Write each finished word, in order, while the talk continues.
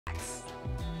minutes.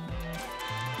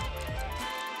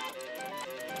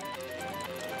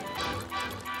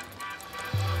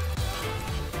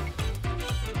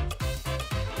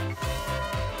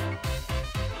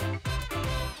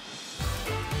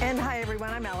 And hi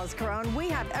everyone, I'm Alice Caron. We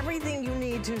have everything you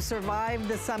need to survive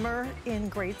the summer in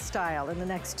great style. In the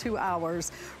next 2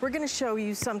 hours, we're gonna show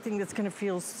you something that's gonna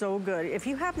feel so good. If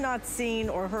you have not seen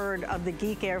or heard of the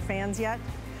Geek Air fans yet,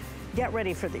 get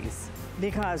ready for these,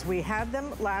 because we had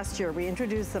them last year. We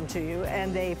introduced them to you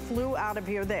and they flew out of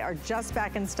here. They are just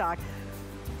back in stock.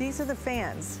 These are the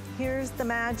fans. Here's the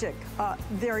magic.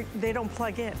 They don't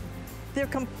plug in. They're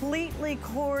completely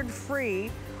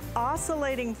cord-free,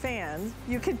 oscillating fans.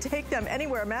 You can take them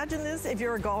anywhere. Imagine this if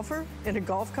you're a golfer in a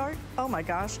golf cart. Oh my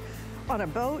gosh. On a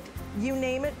boat, you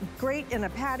name it. Great in a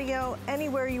patio,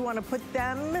 anywhere you want to put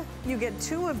them. You get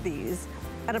 2 of these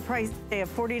at a price of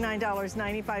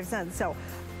 $49.95. So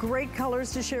great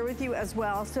colors to share with you as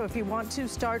well. So if you want to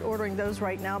start ordering those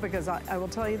right now, because I will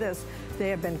tell you this, they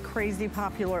have been crazy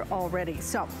popular already.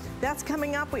 So that's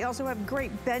coming up. We also have a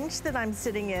great bench that I'm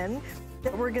sitting in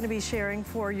that we're gonna be sharing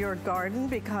for your garden,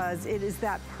 because it is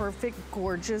that perfect,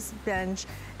 gorgeous bench,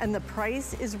 and the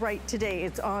price is right today.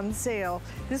 It's on sale.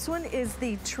 This one is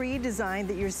the tree design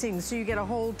that you're seeing. So you get a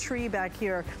whole tree back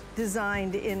here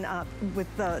designed in with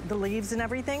the leaves and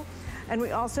everything. And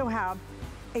we also have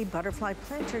a butterfly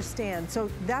planter stand. So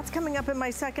that's coming up in my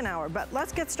second hour, but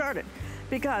let's get started,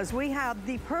 because we have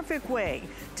the perfect way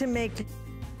to make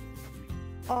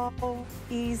all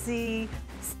easy.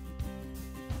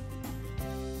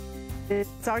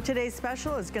 It's our today's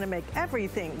special. It's gonna make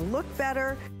everything look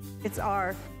better. It's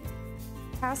our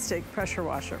fantastic pressure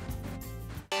washer.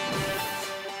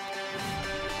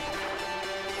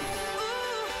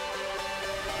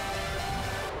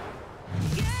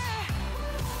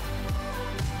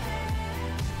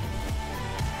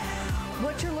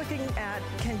 What you're looking at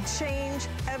can change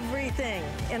everything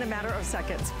in a matter of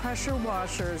seconds. Pressure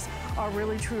washers are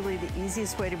really truly the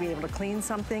easiest way to be able to clean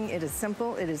something. It is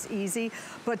simple, it is easy,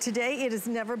 but today it has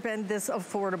never been this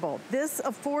affordable. This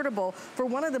affordable for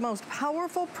one of the most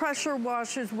powerful pressure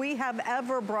washers we have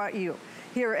ever brought you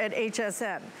here at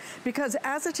HSN. Because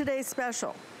as a today's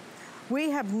special, we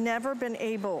have never been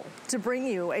able to bring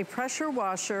you a pressure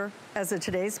washer as a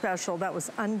today's special that was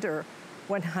under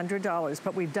 $100,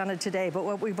 but we've done it today. But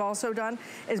what we've also done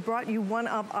is brought you one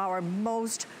of our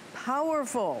most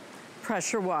powerful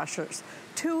pressure washers.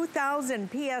 2,000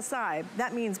 PSI,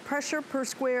 that means pressure per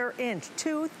square inch.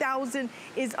 2,000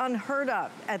 is unheard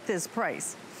of at this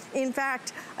price. In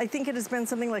fact, I think it has been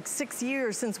something like 6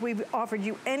 years since we've offered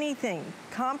you anything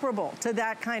comparable to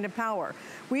that kind of power.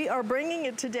 We are bringing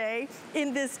it today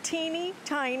in this teeny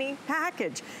tiny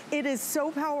package. It is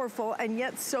so powerful and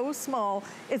yet so small.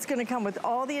 It's gonna come with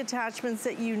all the attachments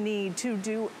that you need to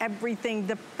do everything,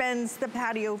 the fence, the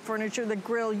patio furniture, the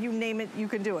grill, you name it, you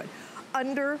can do it.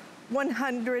 Under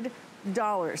 $100.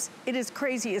 It is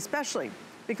crazy, especially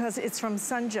because it's from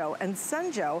Sunjo, and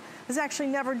Sunjo has actually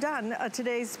never done a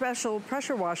today's special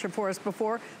pressure washer for us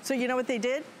before. So you know what they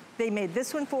did? They made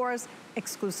this one for us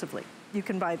exclusively. You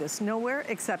can buy this nowhere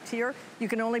except here. You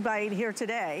can only buy it here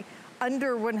today,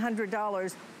 under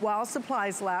 $100 while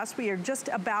supplies last. We are just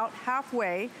about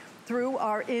halfway through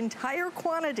our entire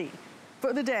quantity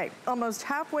for the day, almost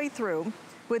halfway through,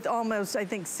 with almost, I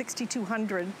think,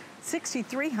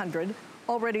 6,300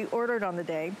 already ordered on the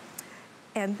day.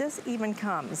 And this even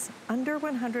comes under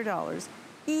 $100,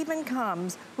 even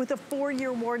comes with a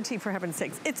 4-year warranty, for heaven's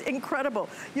sakes. It's incredible.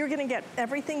 You're gonna get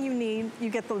everything you need. You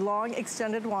get the long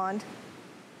extended wand.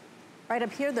 Right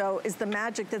up here though is the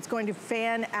magic that's going to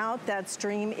fan out that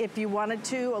stream if you wanted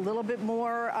to, a little bit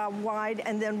more wide,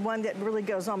 and then one that really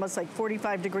goes almost like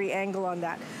 45-degree angle on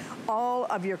that. All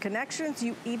of your connections,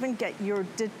 you even get your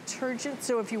detergent.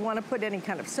 So if you wanna put any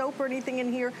kind of soap or anything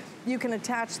in here, you can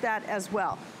attach that as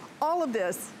well. All of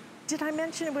this, did I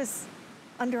mention it was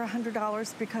under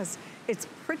 $100? Because it's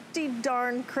pretty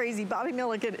darn crazy. Bobby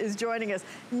Milliken is joining us.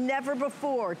 Never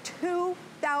before,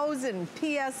 2,000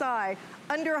 PSI,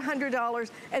 under $100,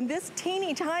 and this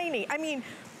teeny tiny. I mean,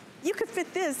 you could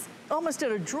fit this almost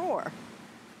in a drawer.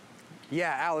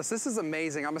 Yeah, Alice, this is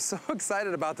amazing. I'm so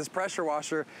excited about this pressure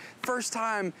washer. First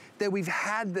time that we've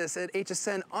had this at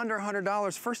HSN under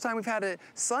 $100. First time we've had a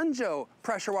Sunjo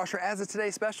pressure washer as a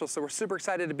today's special. So we're super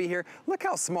excited to be here. Look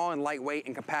how small and lightweight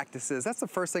and compact this is. That's the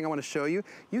first thing I want to show you.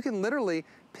 You can literally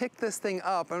pick this thing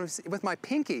up with my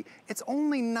pinky. It's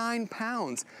only 9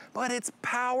 pounds, but it's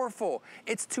powerful.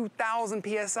 It's 2,000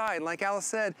 PSI. And like Alice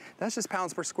said, that's just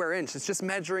pounds per square inch. It's just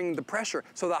measuring the pressure.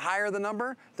 So the higher the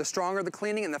number, the stronger the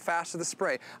cleaning and the faster the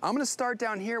spray. I'm gonna start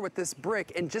down here with this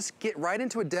brick and just get right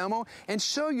into a demo and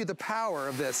show you the power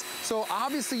of this. So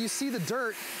obviously you see the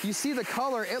dirt, you see the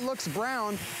color, it looks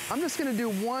brown. I'm just gonna do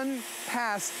one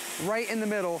pass right in the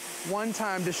middle, one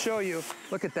time to show you.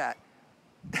 Look at that.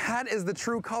 That is the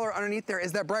true color underneath there,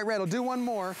 is that bright red. I'll do one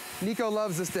more. Nico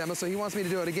loves this demo, so he wants me to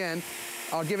do it again.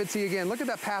 I'll give it to you again. Look at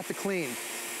that path to clean.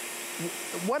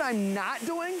 What I'm not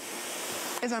doing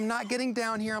is I'm not getting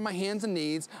down here on my hands and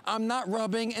knees. I'm not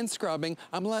rubbing and scrubbing.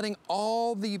 I'm letting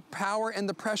all the power and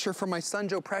the pressure from my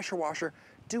Sunjoe pressure washer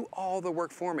do all the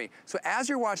work for me. So as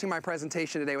you're watching my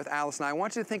presentation today with Alice and I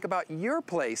want you to think about your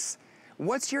place.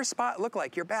 What's your spot look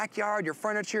like? Your backyard, your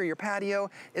furniture, your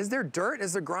patio? Is there dirt?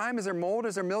 Is there grime? Is there mold?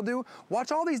 Is there mildew?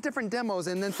 Watch all these different demos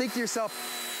and then think to yourself,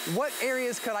 what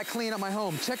areas could I clean up my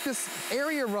home? Check this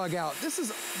area rug out. This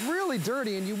is really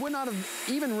dirty and you would not have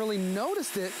even really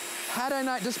noticed it had I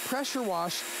not just pressure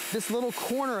washed this little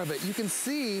corner of it. You can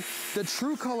see the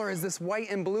true color is this white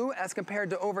and blue as compared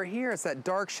to over here, it's that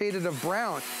dark shaded of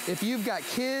brown. If you've got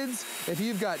kids, if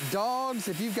you've got dogs,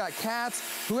 if you've got cats,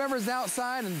 whoever's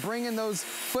outside and bringing those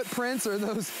footprints or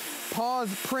those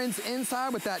paws prints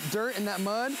inside with that dirt and that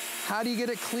mud, how do you get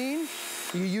it clean?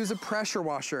 You use a pressure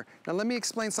washer. Now let me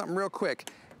explain something real quick.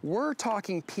 We're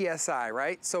talking PSI,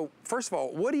 right? So first of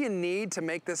all, what do you need to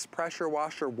make this pressure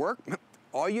washer work?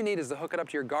 All you need is to hook it up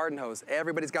to your garden hose.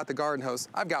 Everybody's got the garden hose.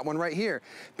 I've got one right here.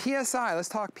 PSI, let's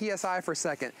talk PSI for a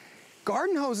second.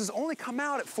 Garden hoses only come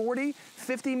out at 40,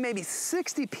 50, maybe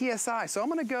 60 PSI. So I'm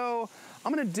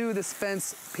gonna do this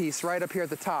fence piece right up here at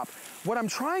the top. What I'm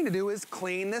trying to do is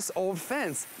clean this old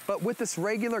fence, but with this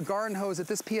regular garden hose at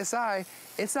this PSI,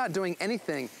 it's not doing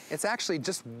anything. It's actually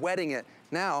just wetting it.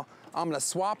 Now, I'm gonna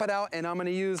swap it out and I'm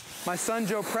gonna use my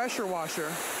Sunjoe pressure washer.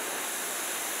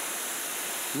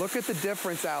 Look at the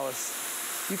difference, Alice.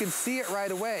 You can see it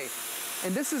right away.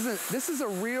 And this is a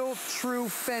real true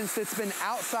fence that's been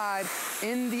outside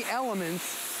in the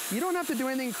elements. You don't have to do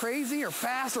anything crazy or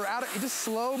fast or just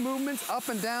slow movements up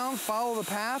and down, follow the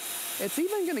path. It's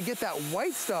even gonna get that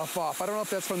white stuff off. I don't know if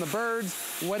that's from the birds,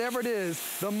 whatever it is,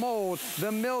 the mold,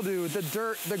 the mildew, the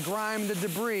dirt, the grime, the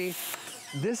debris.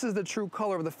 This is the true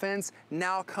color of the fence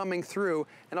now coming through.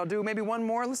 And I'll do maybe one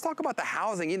more. Let's talk about the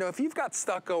housing. You know, if you've got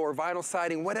stucco or vinyl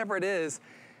siding, whatever it is,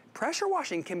 pressure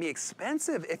washing can be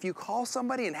expensive if you call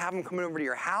somebody and have them come over to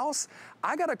your house.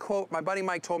 I got a quote, my buddy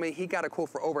Mike told me he got a quote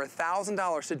for over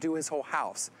 $1,000 to do his whole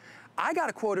house. I got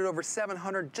a quote at over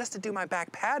 $700 just to do my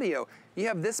back patio. You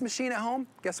have this machine at home,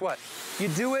 guess what? You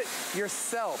do it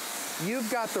yourself. You've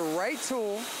got the right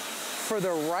tool for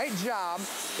the right job.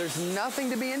 There's nothing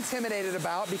to be intimidated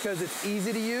about because it's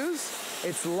easy to use,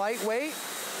 it's lightweight,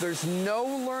 there's no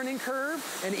learning curve,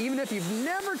 and even if you've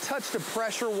never touched a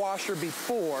pressure washer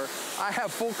before, I have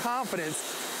full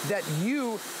confidence that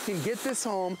you can get this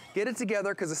home, get it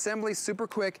together, because assembly's super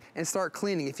quick, and start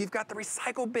cleaning. If you've got the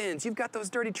recycle bins, you've got those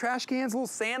dirty trash cans, a little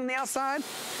sand on the outside,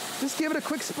 just give it a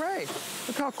quick spray.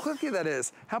 Look how quickly that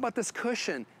is. How about this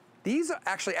cushion? These are,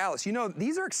 actually, Alice, you know,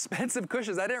 these are expensive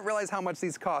cushions. I didn't realize how much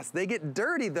these cost. They get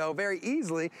dirty, though, very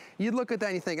easily. You look at that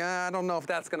and you think, I don't know if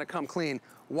that's gonna come clean.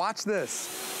 Watch this.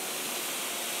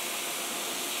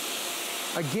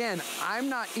 Again, I'm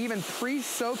not even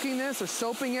pre-soaking this or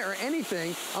soaping it or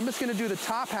anything. I'm just gonna do the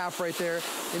top half right there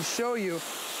and show you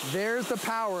there's the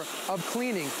power of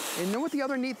cleaning. And you know what the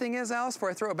other neat thing is, Alice,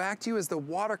 before I throw it back to you, is the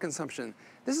water consumption.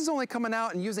 This is only coming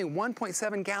out and using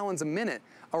 1.7 gallons a minute.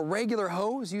 A regular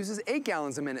hose uses 8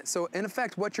 gallons a minute. So in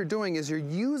effect, what you're doing is you're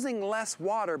using less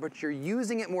water, but you're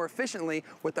using it more efficiently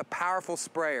with a powerful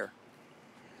sprayer.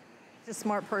 It's a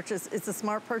smart purchase. It's a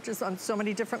smart purchase on so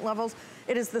many different levels.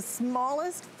 It is the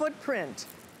smallest footprint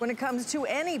when it comes to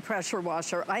any pressure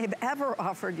washer I have ever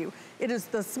offered you. It is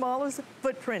the smallest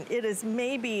footprint. It is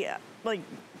maybe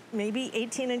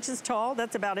 18 inches tall.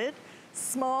 That's about it.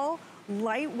 Small,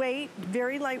 lightweight,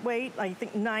 very lightweight, I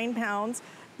think 9 pounds.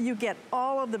 You get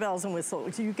all of the bells and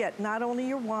whistles. You get not only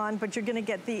your wand, but you're gonna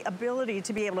get the ability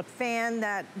to be able to fan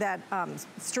that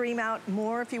stream out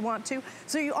more if you want to.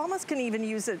 So you almost can even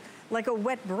use it like a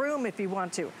wet broom if you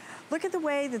want to. Look at the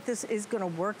way that this is gonna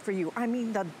work for you. I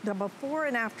mean, the before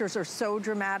and afters are so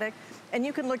dramatic, and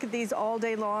you can look at these all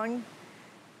day long.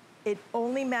 It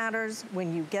only matters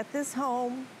when you get this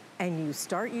home and you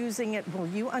start using it, will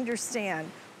you understand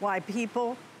why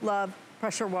people love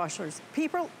pressure washers.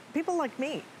 People like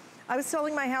me. I was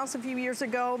selling my house a few years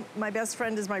ago. My best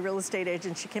friend is my real estate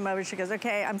agent. She came over, she goes,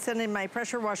 okay, I'm sending my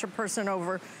pressure washer person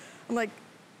over. I'm like,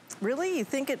 really, you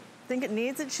think it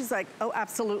needs it? She's like, oh,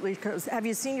 absolutely, because have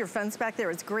you seen your fence back there?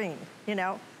 It's green, you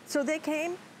know? So they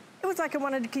came, it was like I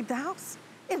wanted to keep the house.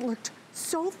 It looked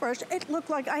so fresh. It looked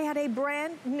like I had a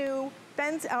brand new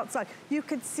fence outside. You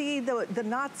could see the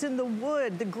knots in the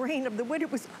wood, the grain of the wood.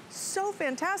 It was so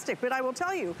fantastic, but I will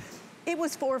tell you, it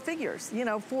was 4 figures, you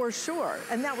know, for sure.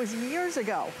 And that was years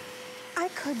ago. I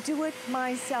could do it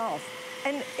myself.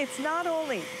 And it's not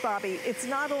only, Bobby, it's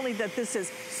not only that this is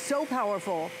so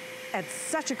powerful at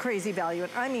such a crazy value,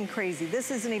 and I mean crazy.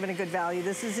 This isn't even a good value.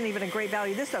 This isn't even a great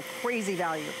value. This is a crazy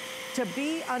value. To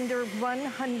be under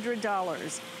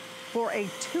 $100 for a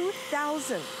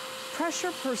 2,000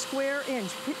 pressure per square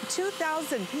inch,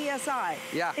 2,000 PSI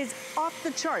is off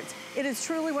the charts. It is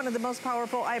truly one of the most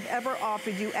powerful I've ever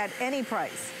offered you at any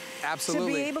price.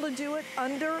 Absolutely. To be able to do it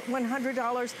under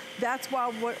 $100, that's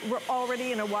why we're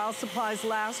already in a while supplies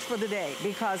last for the day.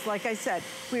 Because like I said,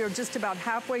 we are just about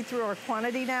halfway through our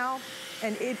quantity now.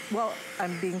 And well,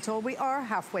 I'm being told we are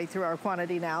halfway through our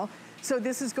quantity now. So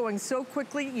this is going so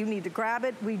quickly, you need to grab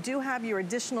it. We do have your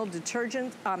additional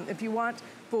detergent if you want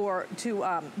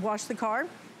to wash the car.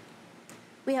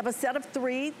 We have a set of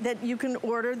 3 that you can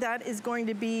order. That is going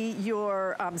to be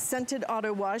your scented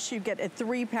auto wash. You get a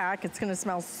 3-pack. It's gonna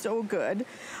smell so good.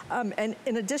 And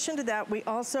in addition to that, we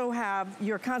also have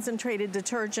your concentrated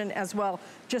detergent as well,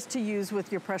 just to use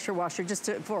with your pressure washer,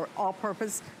 for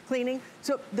all-purpose cleaning.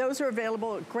 So those are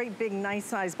available, great big nice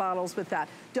size bottles with that.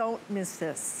 Don't miss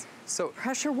this. So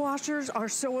pressure washers are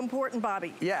so important,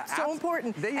 Bobby. Yeah, so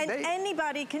important.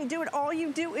 Anybody can do it. All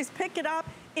you do is pick it up.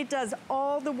 It does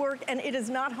all the work, and it is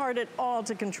not hard at all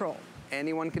to control.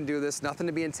 Anyone can do this, nothing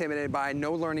to be intimidated by,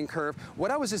 no learning curve.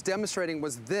 What I was just demonstrating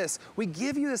was this. We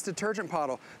give you this detergent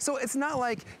bottle. So it's not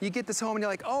like you get this home and you're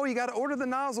like, oh, you gotta order the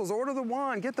nozzles, order the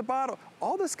wand, get the bottle.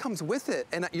 All this comes with it.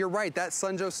 And you're right, that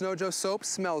Sun Joe Snow Joe soap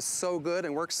smells so good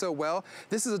and works so well.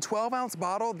 This is a 12-ounce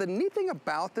bottle. The neat thing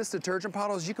about this detergent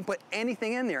bottle is you can put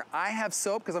anything in there. I have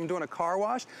soap because I'm doing a car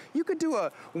wash. You could do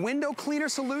a window cleaner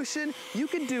solution. You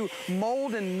could do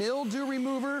mold and mildew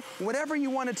remover, whatever you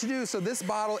wanted to do. So this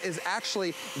bottle is actually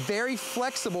very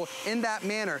flexible in that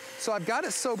manner. So I've got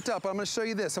it soaped up. I'm gonna show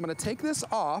you this. I'm gonna take this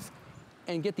off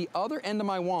and get the other end of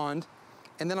my wand,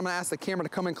 and then I'm gonna ask the camera to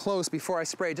come in close before I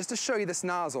spray, just to show you this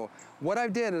nozzle. What I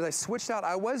did is I switched out,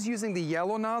 I was using the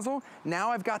yellow nozzle, now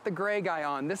I've got the gray guy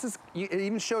on. This is, it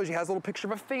even shows you, has a little picture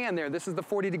of a fan there. This is the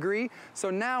 40 degree.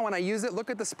 So now when I use it, look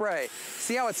at the spray.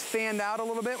 See how it's fanned out a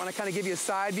little bit? When I kind of give you a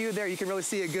side view there, you can really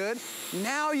see it good.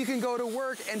 Now you can go to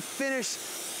work and finish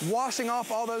washing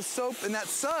off all those soap and that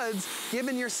suds,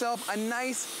 giving yourself a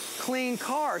nice, clean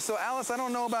car. So Alice, I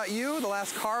don't know about you, the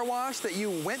last car wash that you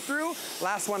went through,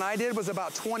 last one I did was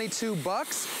about 22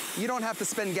 bucks. You don't have to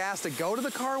spend gas to go to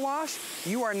the car wash.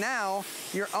 You are now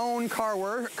your own car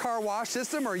wash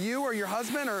system, or you or your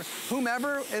husband or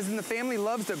whomever is in the family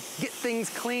loves to get things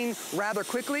clean rather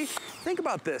quickly. Think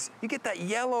about this. You get that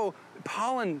yellow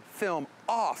pollen film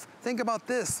off. Think about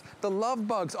this. The love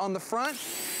bugs on the front,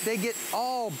 they get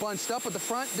all bunched up at the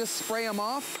front. Just spray them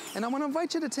off. And I want to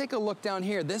invite you to take a look down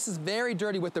here. This is very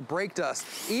dirty with the brake dust.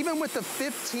 Even with the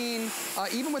 15,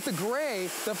 even with the gray,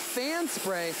 the fan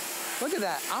spray, look at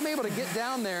that. I'm able to get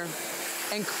down there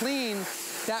and clean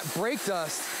that brake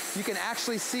dust. You can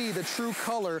actually see the true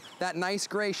color, that nice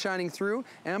gray shining through.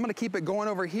 And I'm gonna keep it going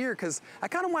over here because I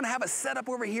kind of want to have it set up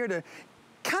over here to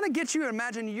kind of get you to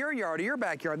imagine your yard or your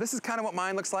backyard. This is kind of what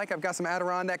mine looks like. I've got some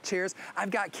Adirondack chairs. I've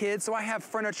got kids, so I have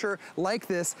furniture like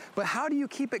this. But how do you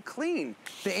keep it clean?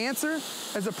 The answer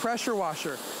is a pressure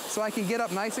washer. So I can get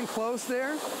up nice and close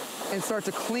there and start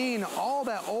to clean all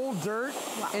that old dirt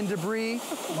and debris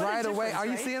right away. Are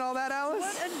you seeing all that, Alice?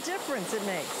 What a difference it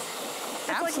makes.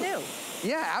 It's like new.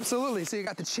 Yeah, absolutely. So you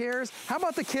got the chairs. How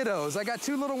about the kiddos? I got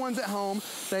 2 little ones at home.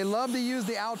 They love to use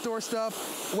the outdoor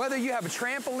stuff. Whether you have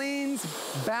trampolines,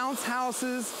 bounce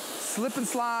houses, slip and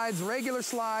slides, regular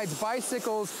slides,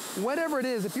 bicycles, whatever it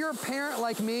is. If you're a parent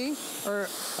like me, or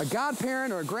a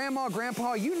godparent, or a grandma,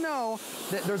 grandpa, you know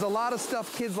that there's a lot of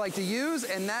stuff kids like to use,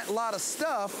 and that lot of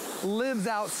stuff lives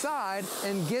outside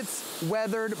and gets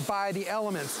weathered by the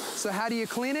elements. So how do you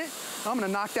clean it? I'm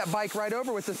gonna knock that bike right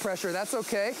over with this pressure. That's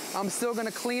okay. I'm still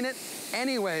gonna clean it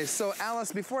anyways. So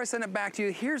Alice, before I send it back to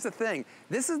you, here's the thing.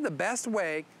 This is the best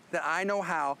way that I know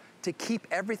how to keep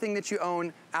everything that you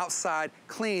own outside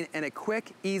clean in a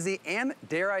quick, easy, and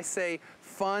dare I say,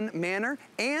 fun manner.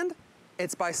 And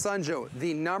it's by Sun Joe,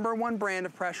 the #1 brand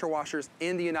of pressure washers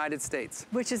in the United States.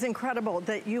 Which is incredible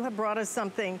that you have brought us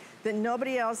something that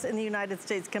nobody else in the United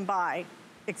States can buy,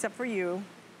 except for you,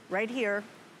 right here,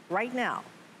 right now.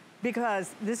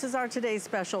 because this is our today's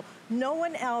special. No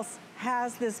one else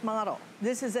has this model.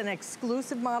 This is an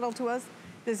exclusive model to us.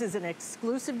 This is an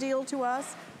exclusive deal to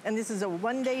us. And this is a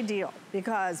one-day deal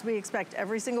because we expect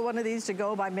every single one of these to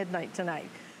go by midnight tonight.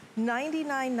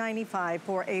 $99.95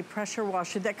 for a pressure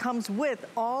washer that comes with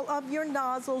all of your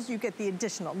nozzles. You get the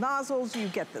additional nozzles, you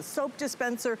get the soap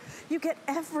dispenser, you get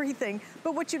everything.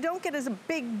 But what you don't get is a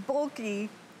big, bulky,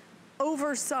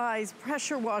 oversized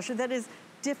pressure washer that is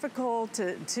difficult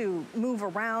to move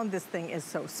around. This thing is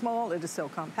so small, it is so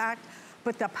compact,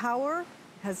 but the power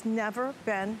has never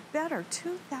been better.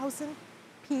 2,000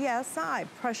 PSI,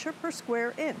 pressure per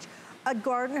square inch. A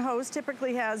garden hose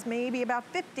typically has maybe about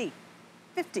 50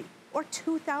 or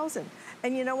 2,000.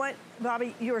 And you know what,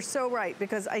 Bobby, you're so right,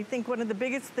 because I think one of the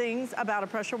biggest things about a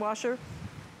pressure washer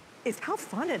is how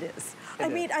fun it is. I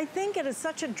mean, I think it is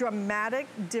such a dramatic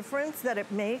difference that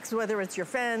it makes, whether it's your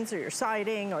fence or your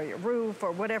siding or your roof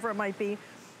or whatever it might be,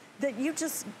 that you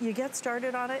get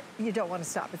started on it, you don't want to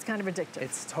stop. It's kind of addictive.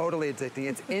 It's totally addicting.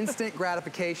 It's instant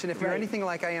gratification. If you're anything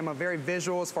like I am, I'm very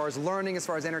visual as far as learning, as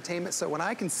far as entertainment. So when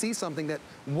I can see something that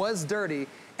was dirty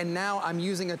and now I'm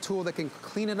using a tool that can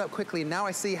clean it up quickly, and now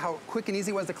I see how quick and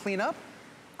easy it was to clean up,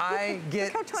 I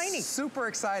get super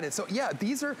excited. So yeah,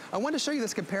 these are, I wanted to show you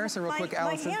this comparison real quick,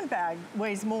 Allison. My handbag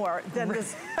weighs more than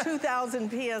this 2,000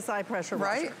 PSI pressure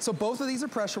washer. Right? So both of these are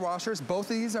pressure washers.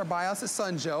 Both of these are by us at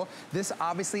Sunjoe. This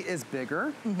obviously is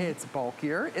bigger, it's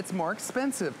bulkier, it's more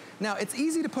expensive. Now, it's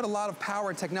easy to put a lot of power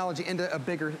and technology into a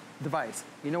bigger device.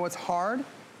 You know what's hard?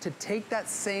 To take that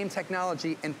same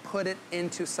technology and put it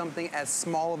into something as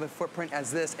small of a footprint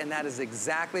as this, and that is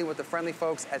exactly what the friendly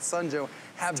folks at Sunjoe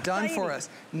have done for us.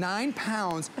 9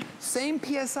 pounds, same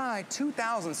PSI,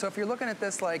 2,000. So if you're looking at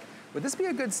this like, would this be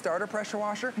a good starter pressure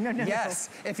washer? No. Yes.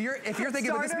 If you're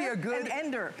thinking, would this be a good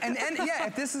ender? Yeah.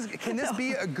 If this is, can this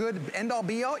be a good end all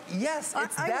be all? Yes.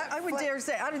 It's I would dare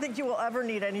say, I don't think you will ever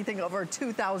need anything over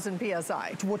 2,000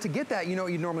 PSI. Well, to get that, you know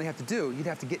what you'd normally have to do? You'd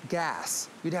have to get gas.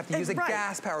 You'd have to use a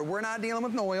gas power. We're not dealing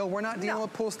with oil. We're not dealing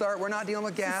with pull start. We're not dealing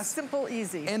with gas. It's simple,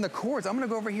 easy. And the cords. I'm going to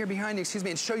go over here behind you, excuse me,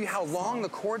 and show you how long the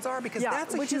cords are, because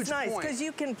that's a huge point. Which is nice, because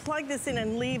you can plug this in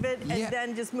and leave it, and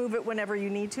then just move it whenever you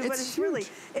need to. But it's really,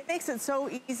 it makes it so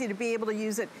easy to be able to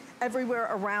use it everywhere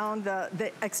around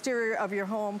the exterior of your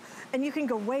home. And you can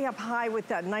go way up high with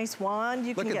that nice wand.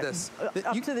 You can get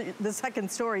up to the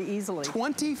second story easily.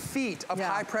 20 feet of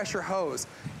high pressure hose.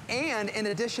 And in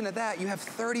addition to that, you have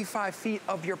 35 feet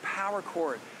of your power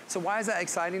cord. So why is that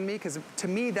exciting to me? Because to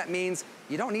me, that means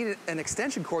you don't need an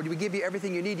extension cord. We give you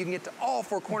everything you need. You can get to all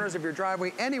 4 corners of your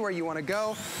driveway, anywhere you want to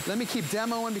go. Let me keep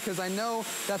demoing, because I know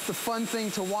that's the fun thing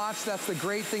to watch. That's the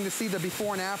great thing to see, the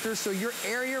before and after. So your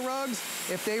area rugs,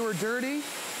 if they were dirty,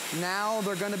 now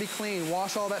they're going to be clean.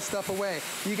 Wash all that stuff away.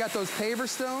 You got those paver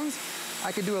stones.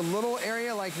 I could do a little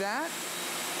area like that.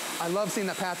 I love seeing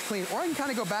that patch clean. Or I can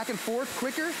kind of go back and forth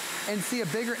quicker and see a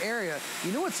bigger area.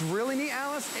 You know what's really neat,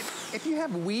 Alice? If you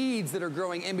have weeds that are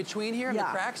growing in between here in the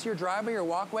cracks of your driveway or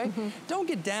walkway, don't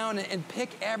get down and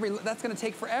pick that's gonna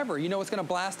take forever. You know what's gonna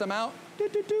blast them out?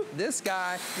 This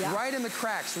guy, right in the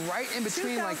cracks, right in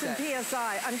between like that. 2,000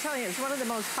 PSI, I'm telling you, it's one of the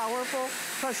most powerful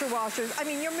pressure washers. I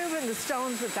mean, you're moving the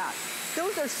stones with that.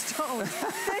 Those are stones,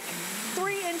 thick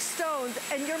 3-inch stones,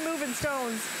 and you're moving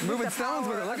stones. Moving stones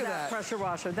with it, look at that. Pressure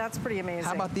washer, that's pretty amazing.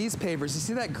 How about these pavers? You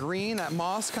see that green, that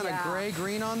moss kind of gray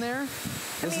green on there?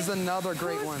 This is another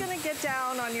great one. Who's gonna get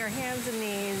down on your hands and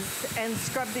knees and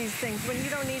scrub these things when you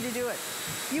don't need to do it?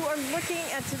 You are looking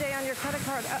at today on your credit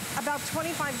card about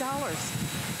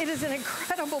 $25. It is an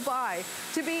incredible buy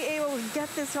to be able to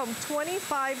get this home,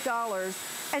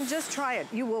 $25. And just try it.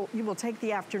 You will take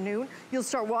the afternoon. You'll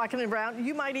start walking around.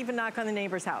 You might even knock on the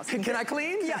neighbor's house. Can I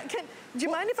clean? Yeah. Do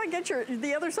you mind if I get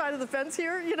the other side of the fence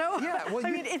here? You know? Yeah. Well,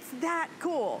 I mean, it's that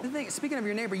cool. The thing, speaking of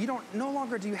your neighbor, no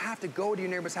longer do you have to go to your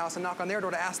neighbor's house and knock on their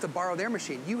door to ask to borrow their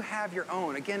machine. You have your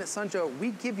own. Again, at Sunjoe,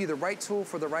 we give you the right tool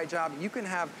for the right job. You can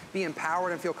be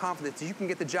empowered and feel confident that you can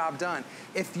get the job done.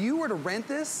 If you were to rent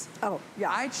this,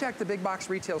 I checked the big box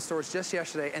retail stores just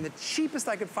yesterday, and the cheapest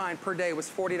I could find per day was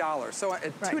 $40. So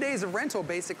 2 days of rental,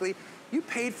 basically, you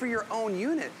paid for your own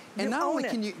unit. And not only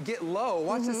can you get low,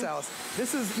 watch this, Alice.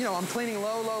 This is, I'm cleaning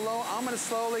low, low, low. I'm gonna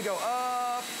slowly go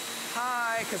up,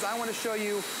 high, because I want to show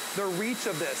you the reach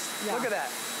of this. Look at that.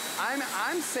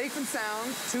 I'm safe and sound,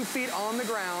 2 feet on the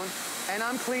ground, and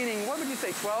I'm cleaning, what would you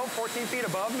say, 12, 14 feet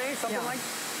above me, something like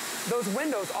that? Those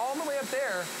windows all the way up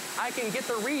there, I can get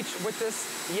the reach with this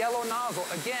yellow nozzle.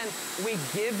 Again, we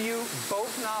give you both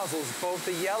nozzles, both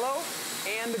the yellow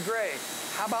and the gray.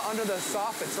 How about under the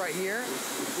soffits right here?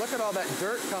 Look at all that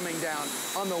dirt coming down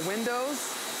on the windows.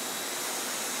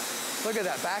 Look at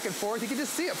that, back and forth. You can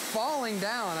just see it falling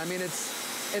down. I mean,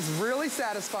 it's really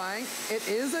satisfying. It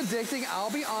is addicting,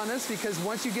 I'll be honest, because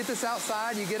once you get this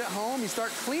outside, you get it home, you start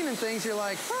cleaning things, you're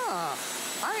like, huh,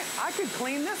 I could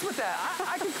clean this with that.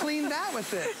 I could clean that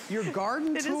with it. Your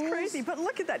garden tools. It is crazy, but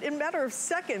look at that. In a matter of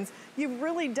seconds, you've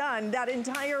really done that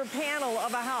entire panel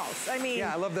of a house. I mean.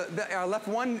 Yeah, I love I left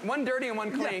one dirty and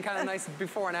one clean, kind of nice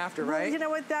before and after, right? Well, you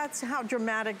know what? That's how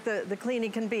dramatic the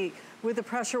cleaning can be with a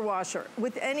pressure washer,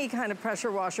 with any kind of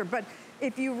pressure washer. But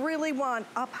if you really want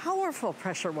a powerful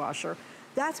pressure washer,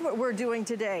 that's what we're doing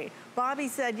today. Bobby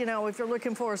said, you know, if you're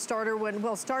looking for a starter one,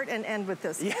 we'll start and end with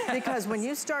this. Yes. Because when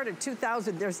you start at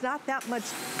 $2,000, there's not that much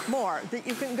more that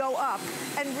you can go up.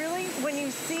 And really, when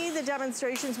you see the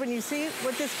demonstrations, when you see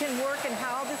what this can work and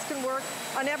how this can work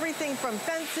on everything from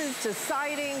fences to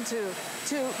siding to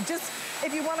just,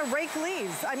 if you want to rake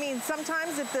leaves. I mean,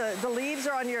 sometimes if the leaves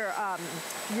are on your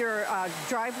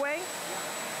driveway,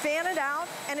 fan it out,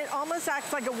 and it almost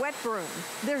acts like a wet broom.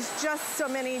 There's just so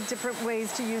many different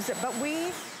ways to use it, but we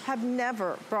have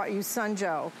never brought you Sun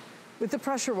Joe with the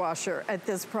pressure washer at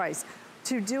this price.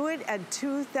 To do it at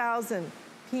 2,000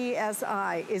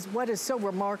 PSI is what is so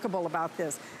remarkable about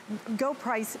this. Go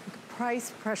price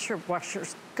pressure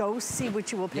washers. Go see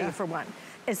what you will pay for one,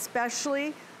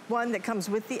 especially one that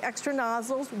comes with the extra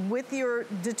nozzles, with your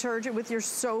detergent, with your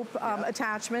soap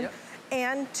attachment.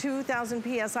 And 2,000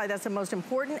 PSI, that's the most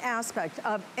important aspect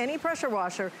of any pressure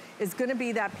washer, is gonna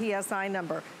be that PSI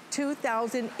number.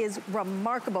 2,000 is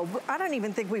remarkable. I don't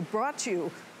even think we brought you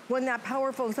one that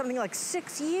powerful in something like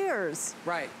 6 years.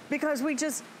 Right. Because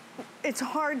it's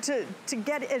hard to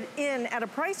get it in at a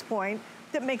price point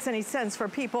that makes any sense for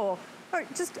people, or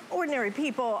just ordinary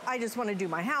people. I just want to do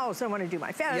my house, I want to do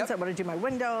my fence, I want to do my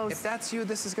windows. If that's you,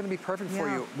 this is going to be perfect for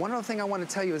you. One other thing I want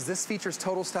to tell you is this features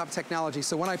total stop technology.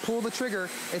 So when I pull the trigger,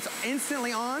 it's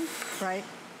instantly on,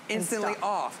 instantly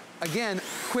off. Again,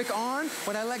 quick on,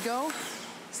 when I let go,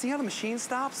 see how the machine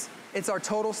stops? It's our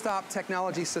total stop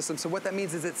technology system. So what that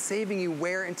means is it's saving you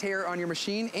wear and tear on your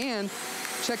machine. And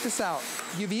check this out.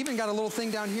 You've even got a little thing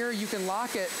down here. You can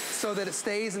lock it so that it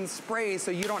stays and sprays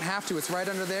so you don't have to. It's right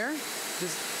under there.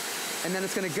 And then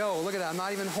it's gonna go. Look at that, I'm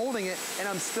not even holding it and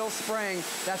I'm still spraying.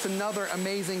 That's another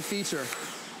amazing feature.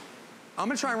 I'm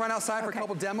gonna try and run outside for a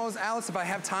couple demos, Alice, if I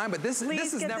have time, but this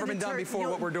has never been done before,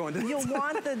 what we're doing. You'll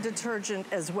want the detergent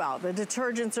as well. The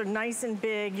detergents are nice and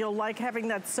big. You'll like having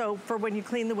that soap for when you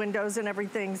clean the windows and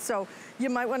everything, so you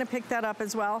might wanna pick that up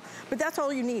as well. But that's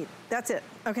all you need, that's it,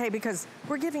 okay? Because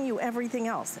we're giving you everything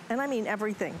else, and I mean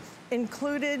everything.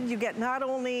 Included, you get not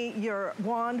only your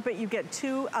wand, but you get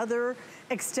two other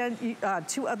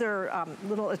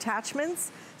little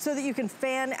attachments so that you can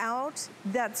fan out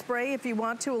that spray if you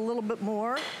want to a little bit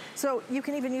more. So you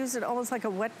can even use it almost like a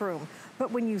wet broom.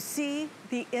 But when you see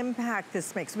the impact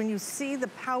this makes, when you see the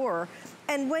power,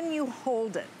 and when you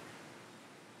hold it,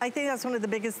 I think that's one of the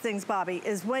biggest things, Bobby,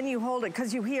 is when you hold it,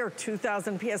 because you hear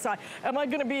 2,000 PSI. Am I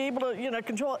gonna be able to,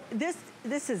 control it?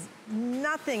 This is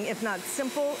nothing if not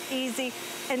simple, easy,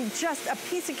 and just a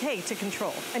piece of cake to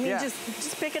control. I mean,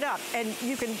 just pick it up, and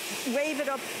you can wave it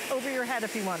up over your head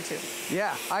if you want to.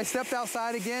 Yeah, I stepped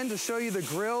outside again to show you the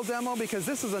grill demo, because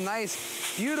this is a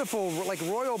nice, beautiful, like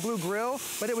royal blue grill,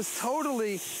 but it was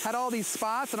had all these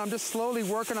spots, and I'm just slowly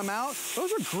working them out.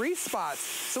 Those are grease spots,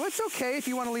 so it's okay if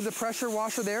you want to leave the pressure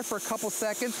washer there for a couple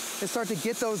seconds and start to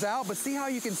get those out, but see how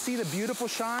you can see the beautiful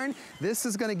shine? This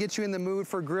is gonna get you in the mood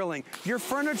for grilling. Your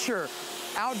furniture,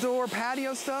 outdoor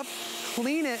patio stuff,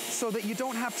 clean it so that you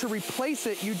don't have to replace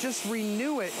it, you just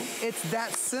renew it. It's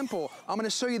that simple. I'm gonna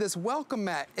show you this welcome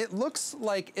mat. It looks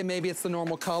like maybe it's the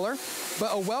normal color, but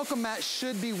a welcome mat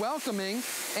should be welcoming.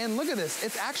 And look at this,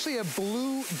 it's actually a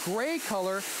blue-gray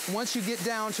color once you get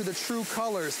down to the true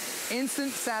colors.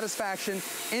 Instant satisfaction,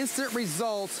 instant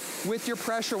results with your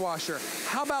pressure washer.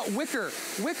 How about wicker?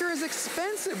 Wicker is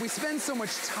expensive. We spend so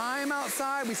much time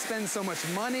outside, we spend so much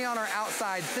money on our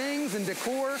outside things and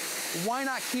decor. Why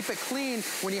not keep it clean?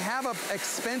 When you have an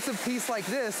expensive piece like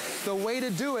this, the way to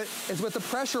do it is with the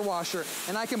pressure washer.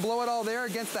 And I can blow it all there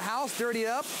against the house, dirty it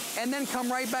up, and then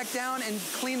come right back down and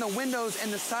clean the windows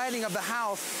and the siding of the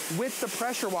house with the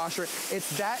pressure washer.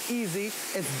 It's that easy,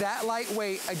 it's that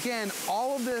lightweight. Again,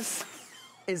 all of this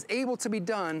is able to be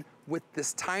done with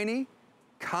this tiny,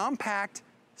 compact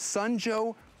Sun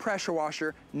Joe pressure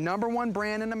washer, #1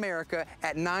 brand in America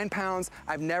at 9 pounds.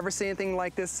 I've never seen anything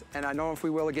like this, and I don't know if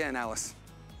we will again, Alice.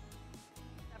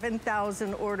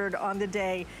 7,000 ordered on the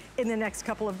day in the next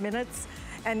couple of minutes.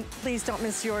 And please don't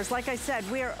miss yours. Like I said,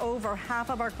 we are over half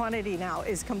of our quantity now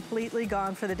is completely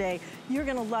gone for the day. You're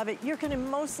gonna love it. You're gonna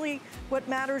mostly, what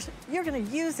matters, you're gonna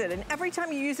use it. And every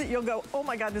time you use it, you'll go, oh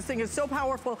my God, this thing is so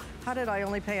powerful. How did I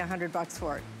only pay $100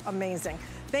 for it? Amazing.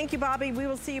 Thank you, Bobby. We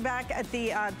will see you back at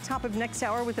the top of next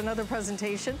hour with another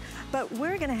presentation. But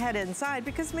we're gonna head inside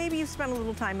because maybe you've spent a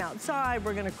little time outside.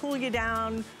 We're gonna cool you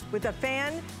down with a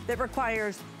fan that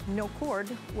requires no cord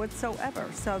whatsoever.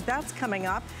 So that's coming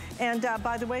up. And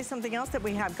by the way, something else that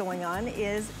we have going on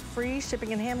is free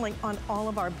shipping and handling on all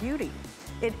of our beauty.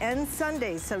 It ends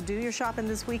Sunday, so do your shopping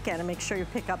this weekend and make sure you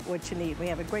pick up what you need. We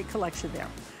have a great collection there.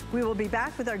 We will be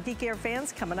back with our Geek Air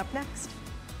fans coming up next.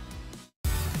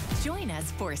 Join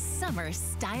us for Summer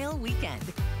Style Weekend.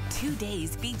 2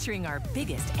 days featuring our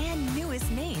biggest and newest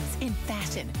names in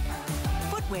fashion,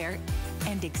 footwear,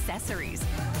 and accessories.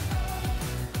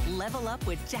 Level up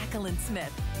with Jacqueline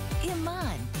Smith,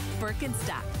 Iman,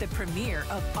 Birkenstock, the premier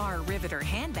of our Riveter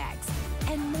handbags,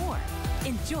 and more.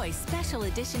 Enjoy special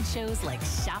edition shows like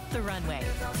Shop the Runway.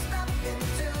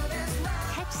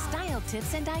 Catch style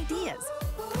tips and ideas.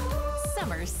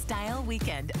 Summer Style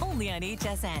Weekend, only on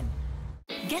HSN.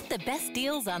 Get the best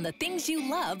deals on the things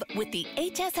you love with the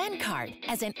HSN card.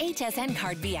 As an HSN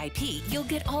card VIP, you'll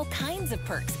get all kinds of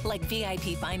perks like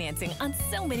VIP financing on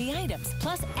so many items,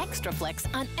 plus extra flex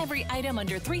on every item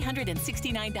under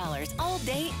 $369 all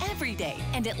day, every day,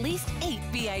 and at least 8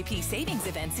 VIP savings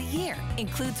events a year.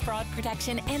 Includes fraud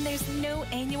protection and there's no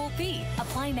annual fee.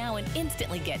 Apply now and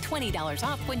instantly get $20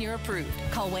 off when you're approved.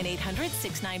 Call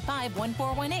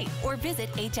 1-800-695-1418 or visit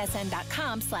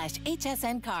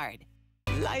hsn.com/HSN card.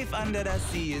 Life under the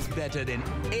sea is better than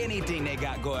anything they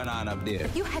got going on up there.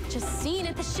 You have just seen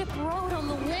it. The ship rode on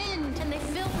the wind and they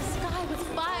filled the sky with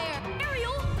fire.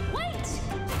 Ariel, wait!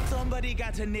 Somebody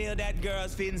got to nail that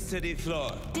girl's fins to the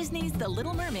floor. Disney's The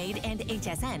Little Mermaid and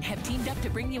HSN have teamed up to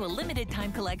bring you a limited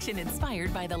time collection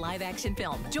inspired by the live action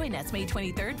film. Join us May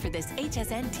 23rd for this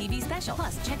HSN TV special.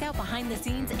 Plus, check out behind the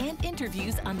scenes and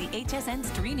interviews on the HSN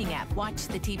streaming app. Watch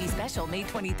the TV special May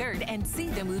 23rd and see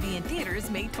the movie in theaters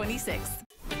May 26th.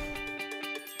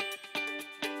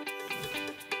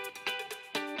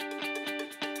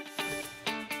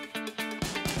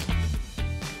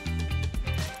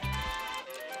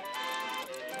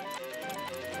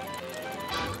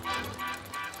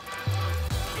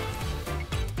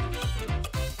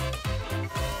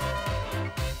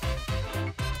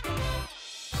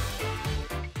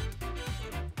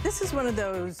 This is one of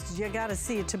those, you gotta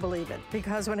see it to believe it,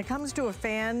 because when it comes to a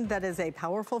fan that is a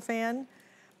powerful fan,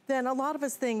 then a lot of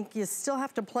us think you still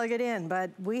have to plug it in, but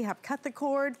we have cut the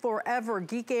cord forever.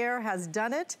 Geek Air has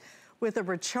done it with a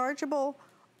rechargeable,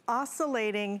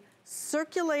 oscillating,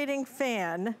 circulating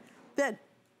fan that,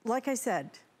 like I said,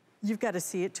 you've gotta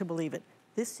see it to believe it.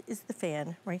 This is the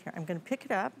fan right here. I'm gonna pick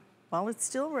it up while it's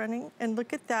still running, and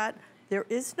look at that. There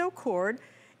is no cord.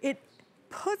 It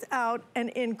puts out an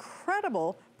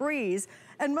incredible breeze,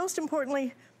 and most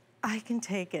importantly, I can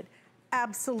take it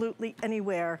absolutely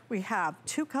anywhere. We have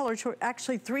three color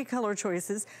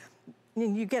choices,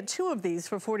 and you get 2 of these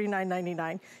for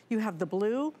 $49.99. You have the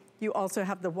blue, you also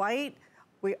have the white.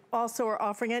 We also are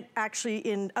offering it actually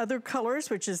in other colors,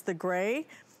 which is the gray.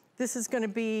 This is gonna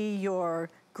be your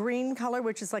green color,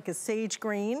 which is like a sage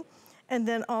green, and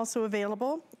then also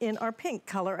available in our pink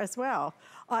color as well.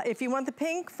 If you want the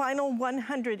pink, final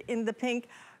 100 in the pink.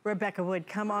 Rebecca Wood,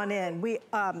 come on in. We,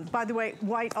 by the way,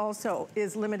 white also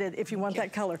is limited if you want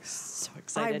that color. So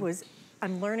excited.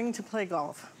 I'm learning to play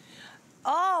golf.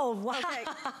 Oh, wow.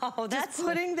 Okay. That's just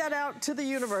putting that out to the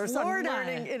universe. Florida. I'm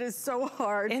learning. It is so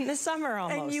hard. In the summer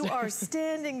almost. And you are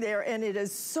standing there and it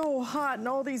is so hot and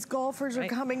all these golfers are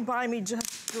coming by me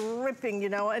just dripping, you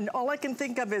know, and all I can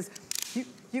think of is,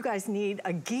 you guys need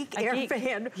a Geek Air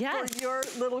fan for your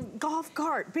little golf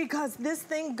cart, because this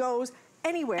thing goes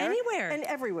anywhere. Anywhere. And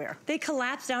everywhere. They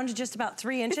collapse down to just about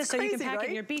 3 inches, so you can pack it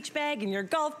in your beach bag and your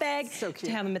golf bag. So cute.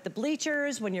 To have them at the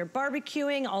bleachers, when you're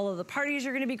barbecuing, all of the parties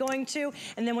you're gonna be going to.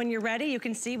 And then when you're ready, you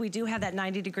can see we do have that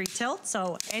 90-degree tilt,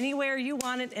 so anywhere you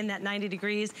want it in that 90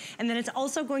 degrees. And then it's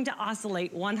also going to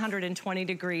oscillate 120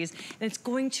 degrees. And it's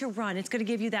going to run, it's gonna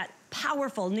give you that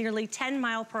powerful, nearly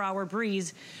 10-mile-per-hour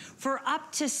breeze for up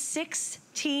to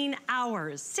 16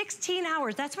 hours. 16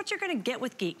 hours, that's what you're gonna get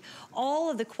with Geek.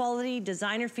 All of the quality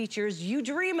designer features you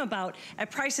dream about at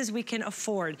prices we can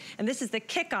afford. And this is the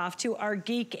kickoff to our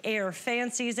Geek Air fan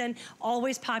season.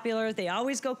 Always popular, they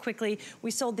always go quickly.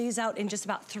 We sold these out in just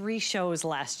about 3 shows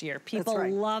last year. People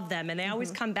love them and they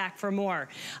always come back for more.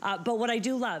 But what I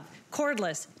do love,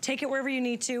 cordless, take it wherever you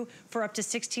need to for up to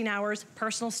 16 hours.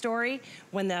 Personal story,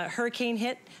 when the hurricane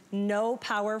hit, no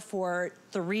power for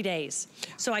 3 days.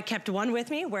 So I kept one with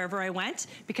me wherever I went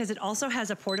because it also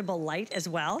has a portable light as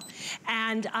well.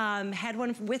 And had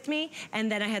one with me,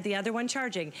 and then I had the other one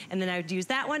charging. And then I would use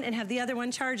that one and have the other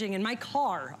one charging in my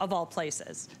car, of all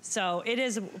places. So it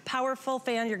is a powerful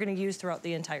fan you're gonna use throughout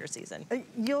the entire season.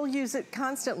 You'll use it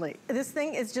constantly. This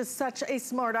thing is just such a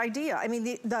smart idea. I mean,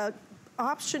 the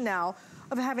option now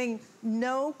of having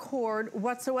no cord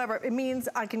whatsoever. It means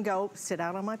I can go sit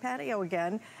out on my patio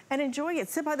again and enjoy it,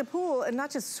 sit by the pool and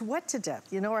not just sweat to death,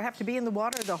 you know, or have to be in the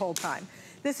water the whole time.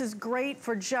 This is great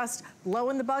for just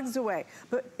blowing the bugs away.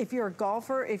 But if you're a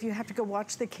golfer, if you have to go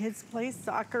watch the kids play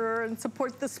soccer and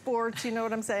support the sports, you know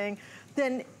what I'm saying,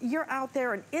 then you're out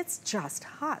there and it's just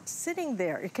hot sitting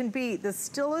there. It can be the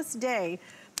stillest day.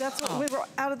 That's what we were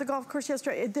out of the golf course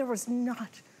yesterday. There was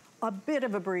not a bit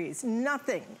of a breeze,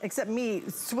 nothing except me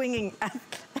swinging and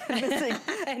missing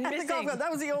at the golf course.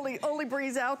 That was the only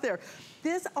breeze out there.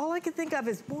 This, all I could think of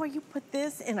is, boy, you put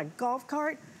this in a golf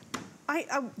cart.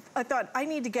 I thought I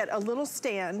need to get a little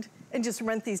stand and just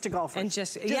rent these to golfers. And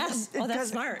just yes, oh, that's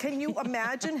smart. Can you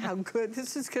imagine how good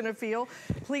this is gonna feel?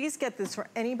 Please get this for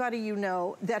anybody you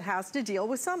know that has to deal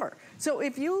with summer. So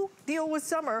if you deal with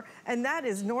summer, and that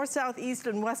is north, south, east,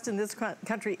 and west in this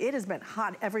country, it has been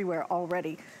hot everywhere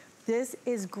already. This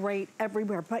is great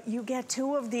everywhere, but you get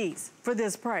 2 of these for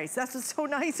this price. That's what's so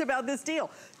nice about this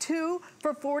deal. 2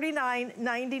 for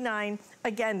 $49.99.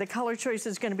 Again, the color choice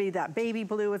is gonna be that baby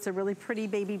blue. It's a really pretty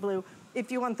baby blue.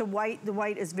 If you want the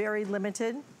white is very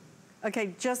limited.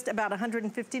 Okay, just about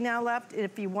 150 now left.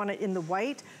 If you want it in the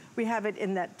white, we have it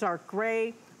in that dark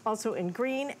gray, also in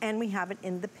green, and we have it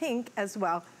in the pink as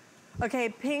well. Okay,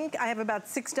 pink, I have about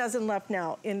 6 dozen left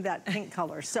now in that pink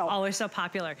color. So always so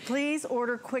popular. Please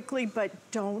order quickly, but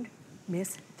don't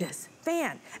miss this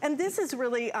fan. And this is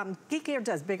really, Geek Air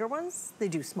does bigger ones, they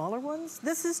do smaller ones.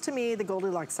 This is, to me, the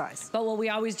Goldilocks size. But what we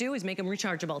always do is make them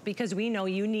rechargeable because we know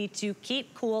you need to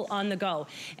keep cool on the go.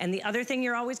 And the other thing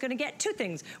you're always gonna get, 2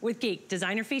 things with Geek,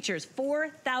 designer features,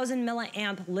 4,000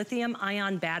 milliamp lithium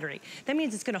ion battery. That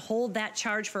means it's gonna hold that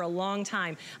charge for a long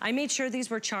time. I made sure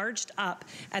these were charged up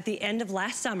at the end of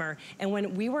last summer, and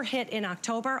when we were hit in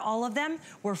October, all of them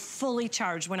were fully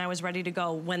charged when I was ready to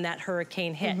go when that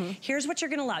hurricane hit. Here's what you're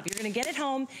gonna love. You're gonna get it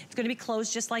home, it's gonna be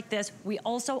closed just like this. We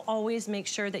also always make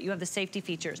sure that you have the safety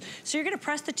features. So you're gonna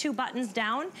press the 2 buttons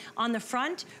down on the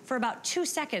front for about 2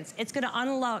 seconds. It's gonna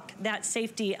unlock that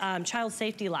safety, child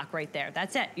safety lock right there.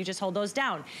 That's it, you just hold those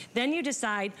down. Then you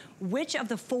decide which of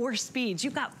the 4 speeds.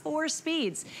 You've got 4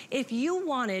 speeds. If you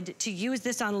wanted to use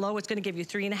this on low, it's gonna give you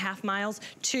 3.5 miles.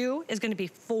 2 is gonna be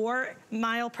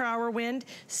 4-mile-per-hour wind,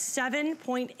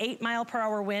 7.8 mile per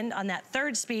hour wind on that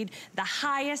 3rd speed. The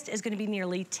highest is gonna be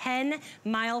nearly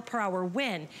 10-mile-per-hour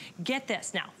wind. Get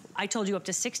this now, I told you up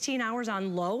to 16 hours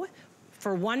on low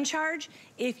for 1 charge.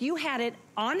 If you had it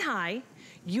on high,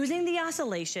 using the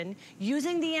oscillation,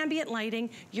 using the ambient lighting,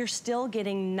 you're still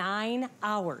getting 9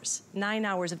 hours. 9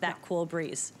 hours of that cool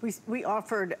breeze. We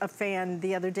offered a fan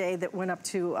the other day that went up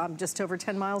to just over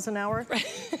 10 miles an hour.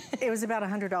 It was about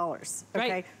 $100,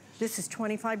 okay? Right. This is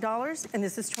 $25 and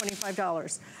this is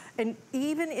 $25. And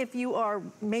even if you are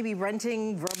maybe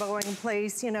renting, verboing a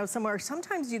place, you know, somewhere,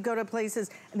 sometimes you go to places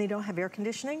and they don't have air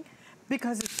conditioning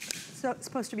because it's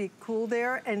supposed to be cool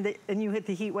there and you hit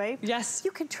the heat wave. Yes. You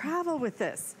can travel with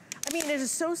this. I mean, it is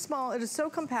so small, it is so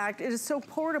compact, it is so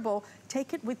portable.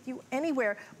 Take it with you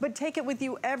anywhere, but take it with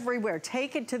you everywhere.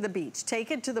 Take it to the beach, take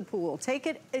it to the pool, take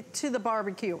it to the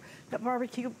barbecue. The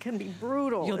barbecue can be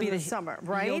brutal in the summer,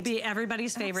 right? You'll be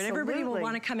everybody's favorite. Absolutely. Everybody will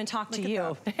want to come and talk to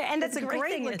you. And it's a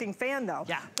great looking fan though.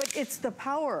 Yeah. But it's the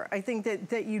power, I think,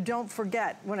 that you don't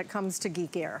forget when it comes to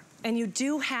Geek Air. And you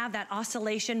do have that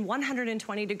oscillation,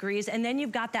 120 degrees, and then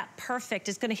you've got that perfect.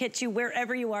 It's gonna hit you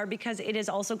wherever you are because it is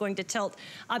also going to tilt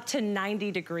up to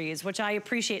 90 degrees, which I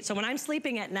appreciate. So when I'm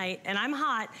sleeping at night and I'm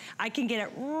hot, I can get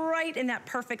it right in that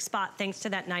perfect spot thanks to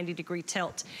that 90-degree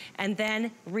tilt. And then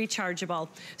rechargeable.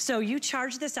 So you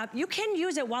charge this up. You can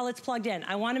use it while it's plugged in.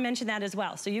 I wanna mention that as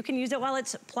well. So you can use it while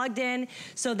it's plugged in.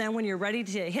 So then when you're ready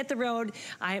to hit the road,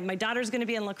 my daughter's gonna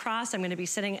be in lacrosse. I'm gonna be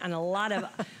sitting on a lot of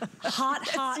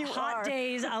hot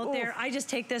days out there. I just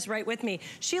take this right with me.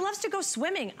 She loves to go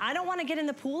swimming. I don't wanna get in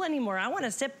the pool anymore. I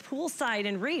wanna sit poolside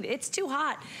and read. It's too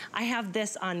hot. I have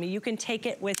this on me. You can take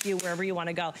it with you wherever you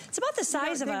wanna go. It's about the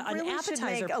size of an appetizer should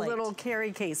make plate. a little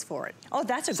carry case for it. Oh,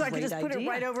 that's a great idea. So I can just put it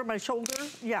right over my shoulder.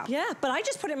 Yeah. Yeah, but I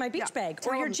just put it in my beach bag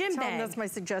or your gym bag. That's my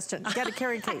suggestion. Get a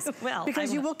carry case. Well,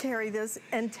 because you will carry this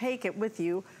and take it with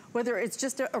you, whether it's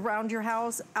just around your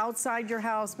house, outside your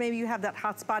house, maybe you have that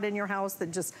hot spot in your house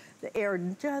that just the air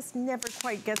just never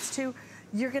quite gets to.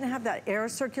 you're gonna have that air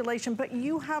circulation, but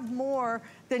you have more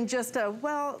than just a,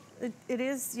 well, it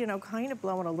is, you know, kind of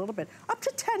blowing a little bit. Up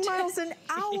to 10 miles an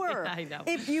hour, yeah, I know.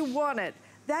 if you want it.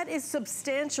 That is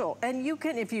substantial. And you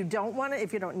can, if you don't want it,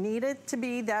 if you don't need it to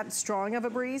be that strong of a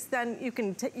breeze, then you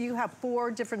can, you have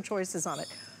 4 different choices on it.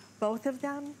 Both of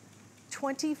them,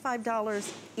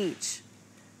 $25 each.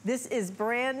 This is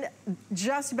brand,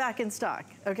 just back in stock,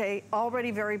 okay?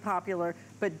 Already very popular,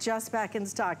 but just back in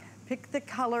stock. Pick the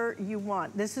color you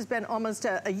want. This has been almost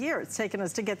a year it's taken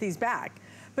us to get these back,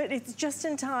 but it's just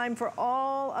in time for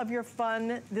all of your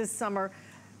fun this summer.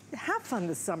 Have fun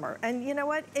this summer, and you know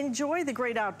what? Enjoy the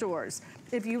great outdoors.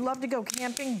 If you love to go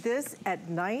camping, this at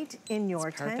night in your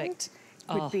tent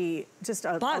would be just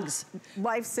a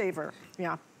lifesaver.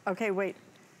 Yeah, okay, wait.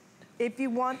 If you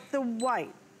want the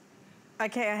white,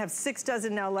 okay, I have 6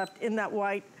 dozen now left in that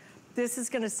white. This is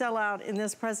gonna sell out in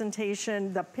this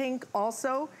presentation. The pink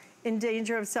also in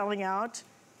danger of selling out.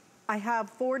 I have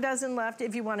 4 dozen left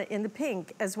if you want it in the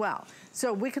pink as well.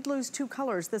 So we could lose 2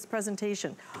 colors this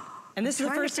presentation. And this is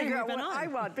the first time you've been on. I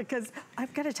want, because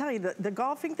I've got to tell you, the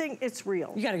golfing thing, it's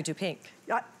real. You got to do pink.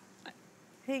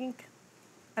 Pink.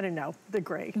 I don't know, the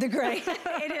gray. The gray,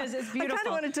 it is, it's beautiful. I kind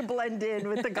of wanted to blend in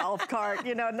with the golf cart,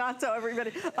 you know, not so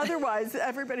everybody, otherwise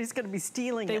everybody's going to be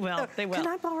stealing it. They will. Can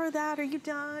I borrow that? Are you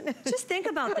done? Just think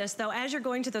about this though, as you're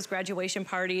going to those graduation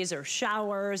parties or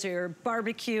showers or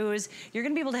barbecues, you're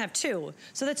gonna be able to have 2.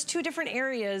 So that's 2 different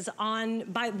areas one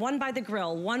by the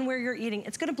grill, one where you're eating.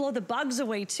 It's gonna blow the bugs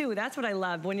away too. That's what I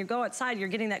love. When you go outside, you're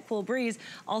getting that cool breeze.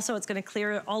 Also, it's gonna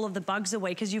clear all of the bugs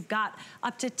away because you've got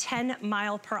up to 10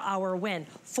 mile per hour wind.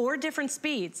 4 different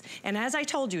speeds. And as I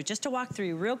told you, just to walk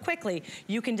through real quickly,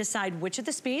 you can decide which of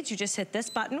the speeds. You just hit this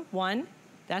button, 1,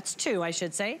 that's 2, I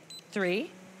should say,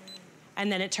 3, and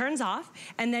then it turns off.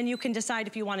 And then you can decide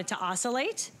if you want it to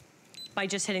oscillate by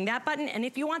just hitting that button. And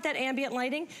if you want that ambient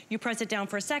lighting, you press it down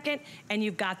for a second and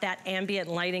you've got that ambient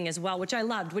lighting as well, which I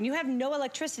loved. When you have no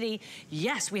electricity,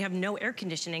 yes, we have no air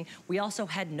conditioning. We also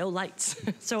had no lights.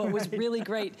 So it was really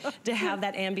great to have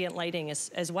that ambient lighting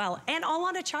as well. And all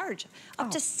on a charge, up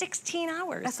to 16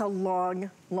 hours. That's a long,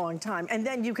 long time. And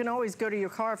then you can always go to your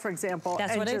car, for example,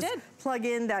 That's what I did. Plug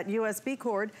in that USB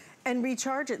cord and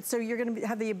recharge it. So you're gonna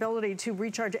have the ability to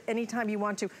recharge it anytime you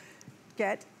want to.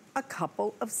 Get a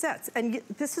couple of sets. And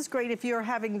this is great if you're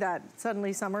having that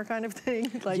suddenly summer kind of thing.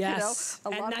 Like, yes.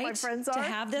 you know, a lot of my friends are. To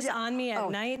have this on me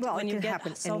at night well, when it you can get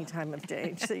happen any time of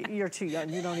day. So you're too young,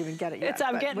 you don't even get it yet.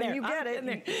 I'm getting when there. you get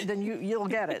it, then you'll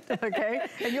get it, okay?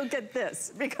 And you'll get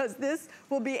this, because this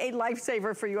will be a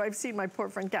lifesaver for you. I've seen my poor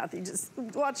friend Kathy just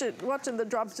watching the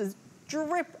drops just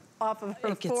drip off of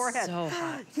her forehead. So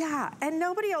hot. Yeah, and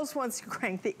nobody else wants to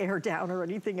crank the air down or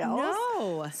anything else.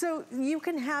 No. So you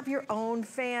can have your own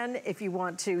fan if you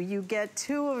want to. You get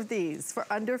 2 of these for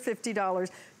under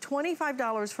 $50,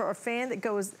 $25 for a fan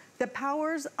that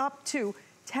powers up to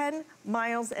 10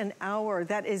 miles an hour.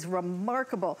 That is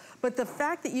remarkable. But the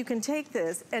fact that you can take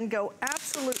this and go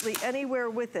absolutely anywhere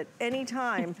with it,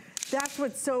 anytime, that's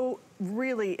what's so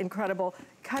really incredible.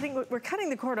 We're cutting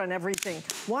the cord on everything.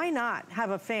 Why not have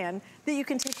a fan that you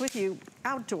can take with you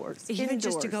outdoors, even indoors,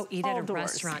 just to go eat at a outdoors.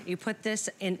 restaurant. You put this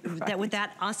in, with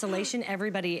that oscillation,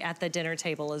 everybody at the dinner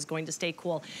table is going to stay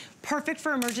cool. Perfect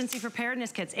for emergency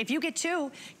preparedness kits. If you get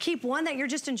 2, keep 1 that you're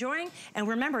just enjoying, and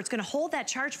remember, it's gonna hold that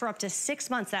charge for up to 6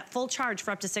 months, that full charge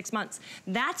for up to 6 months.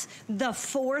 That's the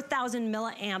 4,000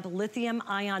 milliamp lithium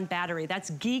ion battery. That's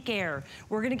Geek Air.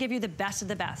 We're gonna give you the best of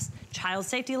the best. Child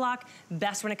safety lock,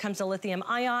 best when it comes to lithium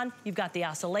ion. You've got the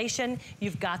oscillation,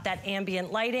 you've got that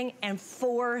ambient lighting, and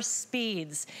 4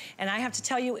 speeds. And I have to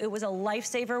tell you, it was a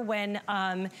lifesaver when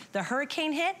the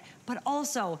hurricane hit, but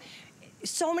also,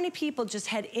 so many people just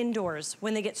head indoors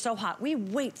when they get so hot. We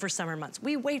wait for summer months.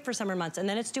 We wait for summer months, and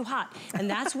then it's too hot. And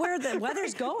that's where the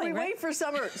weather's going, We wait for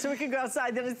summer so we can go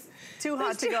outside, then it's too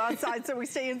hot to go outside, so we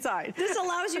stay inside. This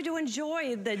allows you to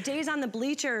enjoy the days on the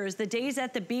bleachers, the days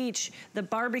at the beach, the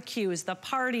barbecues, the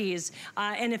parties.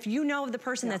 And if you know the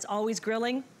person that's always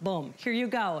grilling, boom, here you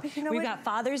go. You know We've got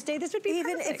Father's Day, this would be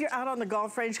Even perfect. if you're out on the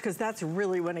golf range, because that's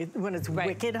really when it's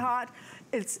wicked hot,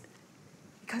 because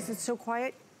it's so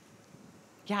quiet.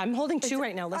 Yeah, I'm holding 2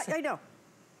 right now, listen. I know.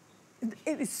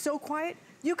 It is so quiet.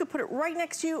 You could put it right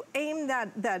next to you, aim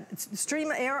that stream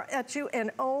of air at you,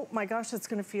 and oh my gosh, it's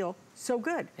gonna feel so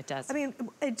good. It does. I mean,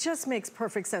 it just makes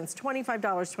perfect sense. $25,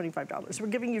 $25. We're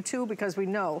giving you 2 because we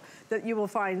know that you will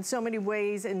find so many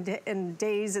ways and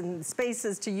days and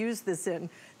spaces to use this in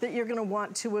that you're gonna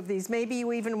want 2 of these. Maybe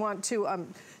you even want to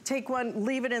take one,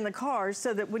 leave it in the car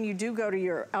so that when you do go to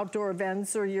your outdoor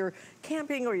events or your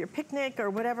camping or your picnic or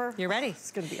whatever, you're ready.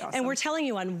 It's gonna be awesome. And we're telling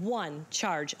you on one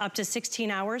charge, up to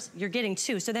 16 hours, you're getting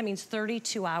 2. So that means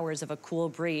 32 hours of a cool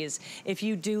breeze. If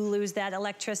you do lose that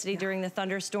electricity during the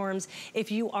thunderstorms,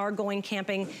 if you are going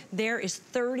camping, there is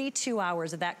 32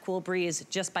 hours of that cool breeze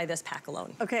just by this pack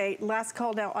alone. Okay, last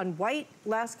call now on white,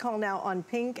 last call now on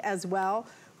pink as well.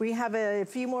 We have a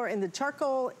few more in the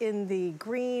charcoal, in the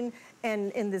green,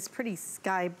 and in this pretty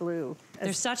sky blue.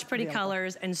 They're such pretty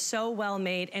colors and so well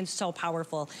made and so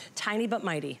powerful. Tiny but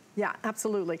mighty. Yeah,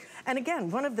 absolutely. And again,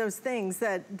 one of those things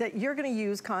that you're gonna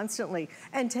use constantly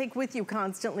and take with you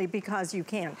constantly because you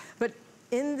can. But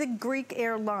in the Greek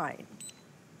Air line,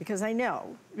 because I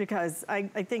know, because I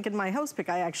think in my house pick,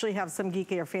 I actually have some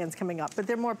Geek Air fans coming up, but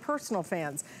they're more personal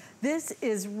fans. This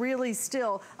is really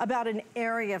still about an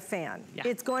area fan. Yeah.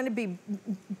 It's going to be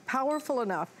powerful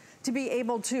enough to be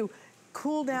able to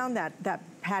cool down that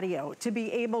patio, to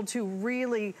be able to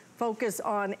really focus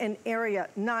on an area,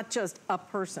 not just a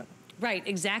person. Right,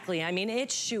 exactly. I mean,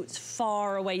 it shoots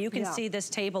far away. You can see this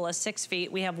table is 6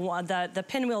 feet. We have the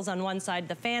pinwheels on one side,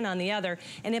 the fan on the other,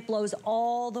 and it blows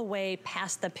all the way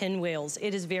past the pinwheels.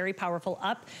 It is very powerful,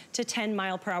 up to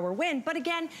 10-mile-per-hour wind. But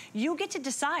again, you get to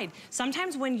decide.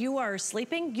 Sometimes when you are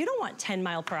sleeping, you don't want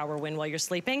 10-mile-per-hour wind while you're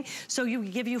sleeping. So you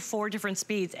give you 4 different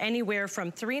speeds, anywhere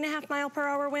from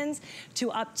 3.5-mile-per-hour winds to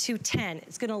up to 10.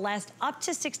 It's gonna last up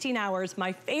to 16 hours.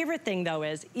 My favorite thing though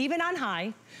is, even on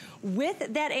high,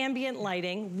 with that ambient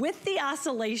lighting, with the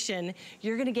oscillation,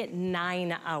 you're gonna get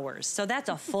 9 hours. So that's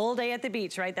a full day at the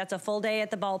beach, right? That's a full day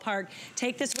at the ballpark.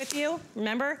 Take this with you,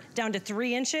 remember, down to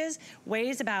 3 inches,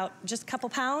 weighs about just a couple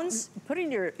pounds. Put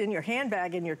it in your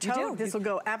handbag, in your tote. This will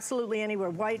go absolutely anywhere.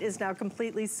 White is now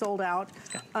completely sold out.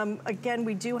 Again,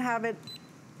 we do have it,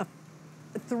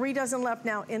 3 dozen left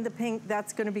now in the pink.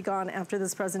 That's gonna be gone after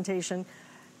this presentation.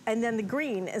 And then the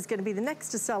green is gonna be the next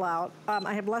to sell out.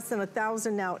 I have less than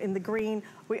 1,000 now in the green.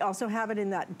 We also have it in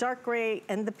that dark gray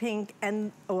and the pink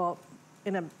and, well,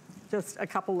 just a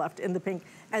couple left in the pink.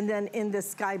 And then in the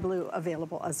sky blue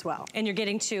available as well. And you're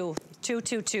getting 2.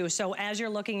 So as you're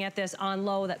looking at this on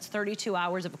low, that's 32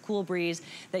 hours of a cool breeze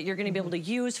that you're gonna be able to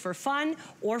use for fun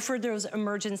or for those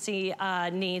emergency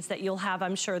needs that you'll have,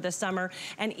 I'm sure, this summer.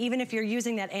 And even if you're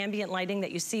using that ambient lighting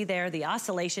that you see there, the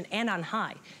oscillation, and on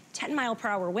high,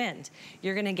 10-mile-per-hour wind,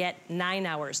 you're gonna get 9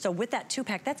 hours. So with that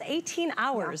 2-pack, that's 18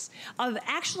 hours of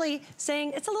actually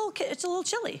saying it's a little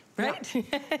chilly, right?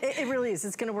 Yeah. It really is.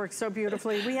 It's gonna work so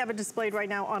beautifully. We have it displayed right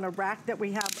now on a rack that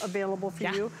we have available for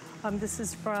you. This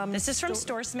is from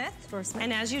StoreSmith.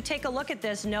 And as you take a look at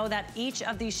this, know that each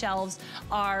of these shelves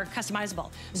are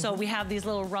customizable. So we have these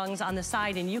little rungs on the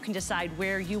side, and you can decide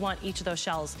where you want each of those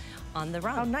shelves on the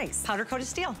rung. Oh, nice. Powder-coated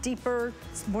steel. Deeper,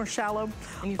 more shallow.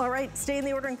 All right, stay in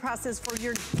the ordering process for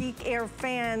your Geek Air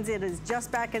fans. It is just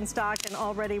back in stock, and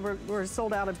already we're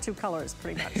sold out of 2 colors,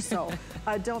 pretty much. So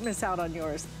don't miss out on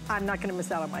yours. I'm not gonna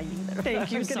miss out on mine either.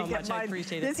 Thank you so much, I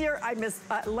appreciate it. This year, I missed,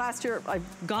 last year, I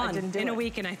didn't do it. In a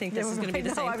week, and I think this is gonna be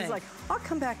the same thing. I was like, I'll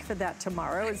come back for that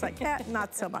tomorrow. It's like,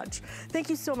 not so much. Thank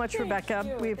you so much,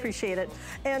 Rebecca. We appreciate it.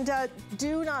 And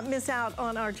do not miss out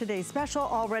on our today's special.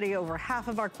 Already over half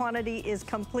of our quantity is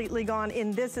completely gone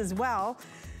in this as well,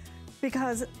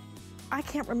 because I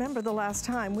can't remember the last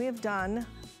time we have done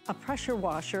a pressure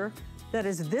washer that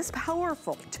is this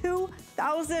powerful.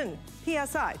 2,000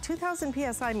 PSI. 2,000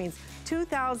 PSI means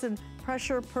 2,000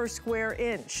 pressure per square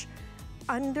inch.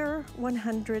 Under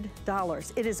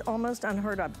 $100. It is almost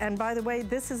unheard of. And by the way,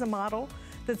 this is a model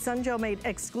that Sunjoe made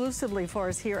exclusively for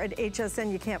us here at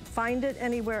HSN. You can't find it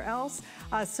anywhere else.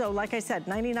 So like I said,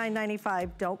 $99.95,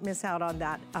 don't miss out on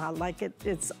that.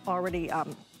 It's already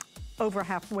over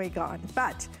halfway gone.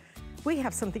 But we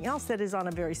have something else that is on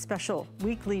a very special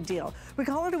weekly deal. We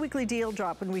call it a weekly deal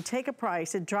drop. When we take a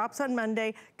price, it drops on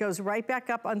Monday, goes right back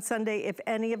up on Sunday if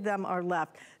any of them are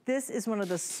left. This is one of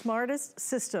the smartest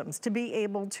systems to be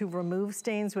able to remove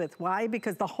stains with. Why?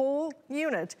 Because the whole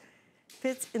unit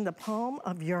fits in the palm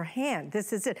of your hand.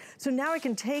 This is it. So now I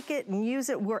can take it and use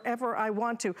it wherever I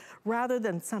want to, rather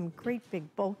than some great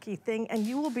big bulky thing. And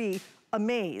you will be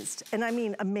amazed, and I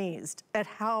mean amazed, at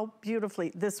how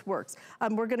beautifully this works.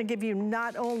 We're gonna give you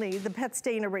not only the pet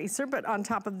stain eraser, but on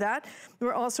top of that,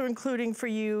 we're also including for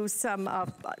you some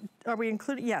Are we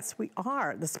included? Yes, we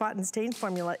are. The Spot and Stain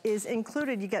formula is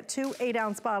included. You get 2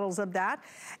 8-ounce bottles of that.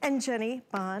 And Jenny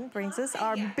Bond brings us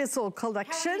our Bissell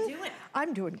collection. How are you doing?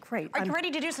 I'm doing great. Are you ready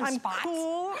to do some spots? I'm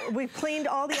cool. We've cleaned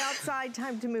all the outside.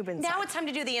 Time to move inside. Now it's time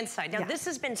to do the inside. Now this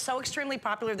has been so extremely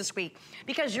popular this week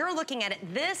because you're looking at it.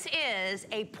 This is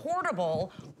a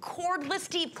portable cordless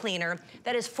deep cleaner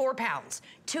that is 4 pounds.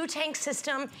 2-tank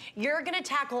system. You're gonna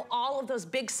tackle all of those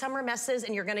big summer messes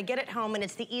and you're gonna get it home and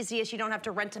it's the easiest. You don't have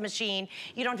to rent a machine.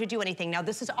 You don't have to do anything. Now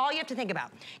this is all you have to think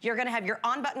about. You're gonna have your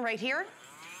on button right here.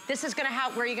 This is gonna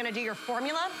have where you're gonna do your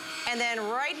formula. And then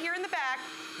right here in the back,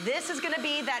 this is gonna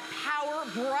be that power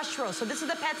brush roll. So this is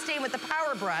the pet stain with the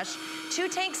power brush,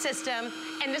 2-tank system,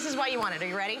 and this is why you want it. Are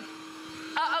you ready?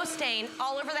 Uh-oh, stain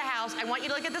all over the house. I want you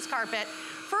to look at this carpet.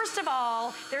 First of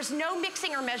all, there's no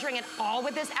mixing or measuring at all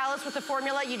with this, Alice, with the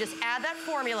formula. You just add that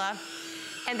formula,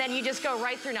 and then you just go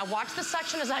right through. Now watch the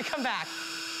suction as I come back.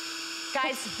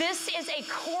 Guys, this is a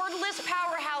cordless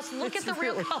powerhouse. Look at the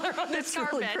real color on this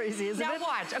carpet. It's really crazy, isn't it? Now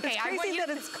watch. Okay, it's crazy that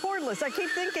it's cordless. I keep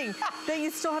thinking that you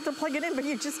still have to plug it in, but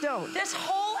you just don't. This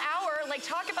whole hour, like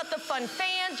talk about the fun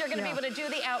fans, you're gonna be able to do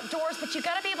the outdoors, but you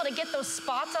gotta be able to get those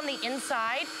spots on the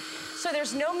inside. So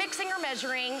there's no mixing or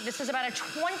measuring. This is about a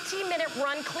 20-minute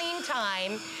run clean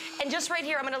time. And just right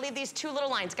here, I'm gonna leave these 2 little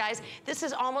lines, guys. This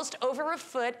is almost over a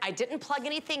foot. I didn't plug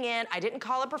anything in. I didn't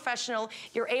call a professional.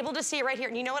 You're able to see it right here.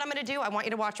 And you know what I'm gonna do? I want you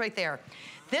to watch right there.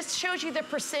 This shows you the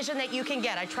precision that you can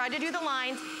get. I tried to do the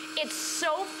lines. It's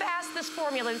so fast, this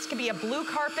formula. This could be a blue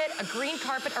carpet, a green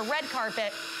carpet, a red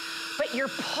carpet. But you're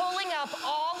pulling up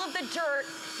all of the dirt.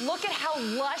 Look at how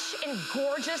lush and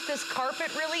gorgeous this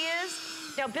carpet really is.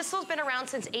 Now, Bissell's been around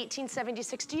since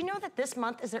 1876. Do you know that this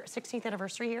month is their 16th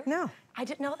anniversary year? No. I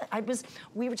didn't know that.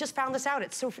 We just found this out.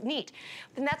 It's so neat.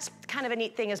 And that's kind of a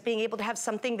neat thing, is being able to have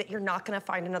something that you're not gonna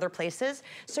find in other places.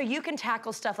 So you can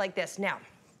tackle stuff like this. Now,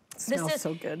 Smells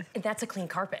so good. That's a clean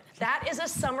carpet. That is a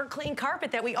summer clean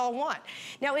carpet that we all want.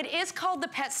 Now, it is called the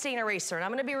Pet Stain Eraser, and I'm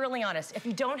gonna be really honest. If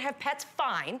you don't have pets,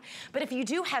 fine. But if you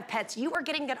do have pets, you are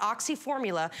getting that Oxy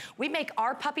formula. We make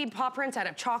our puppy paw prints out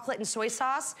of chocolate and soy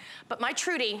sauce, but my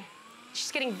Trudy,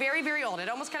 she's getting very, very old. It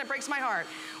almost kind of breaks my heart.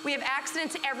 We have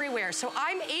accidents everywhere. So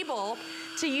I'm able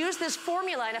to use this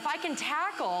formula, and if I can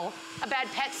tackle a bad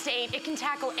pet stain, it can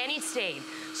tackle any stain.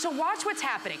 So watch what's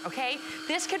happening, okay?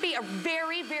 This could be a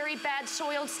very, very bad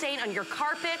soiled stain on your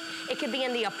carpet. It could be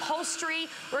in the upholstery.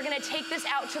 We're gonna take this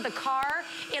out to the car.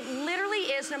 It literally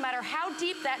is, no matter how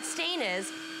deep that stain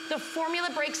is, the formula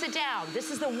breaks it down. This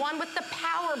is the one with the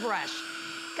power brush.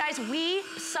 Guys, we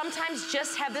sometimes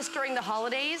just have this during the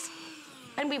holidays,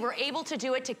 and we were able to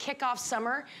do it to kick off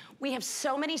summer. We have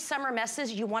so many summer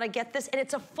messes. You wanna get this, and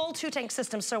it's a full 2-tank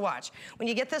system, so watch. When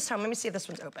you get this home, let me see if this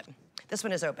one's open. This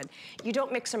one is open. You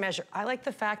don't mix or measure. I like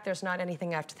the fact there's not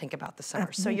anything I have to think about this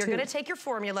summer. So you're gonna take your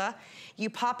formula, you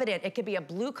pop it in. It could be a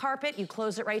blue carpet, you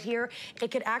close it right here.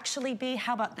 It could actually be,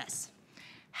 how about this?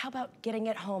 How about getting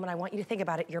it home, and I want you to think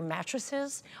about it, your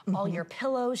mattresses, all your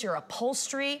pillows, your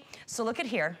upholstery. So look at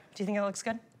here. Do you think it looks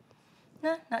good?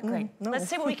 No, not great. No. Let's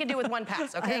see what we can do with one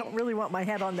pass, okay? I don't really want my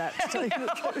head on that.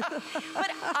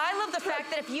 But I love the fact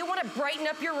that if you want to brighten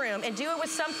up your room and do it with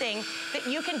something that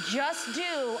you can just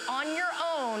do on your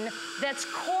own that's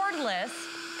cordless,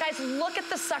 guys, look at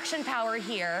the suction power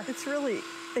here. It's really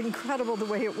incredible the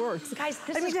way it works. Guys,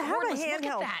 this is to have a cordless. Look at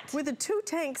handheld that. with a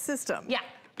 2-tank system. Yeah.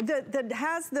 That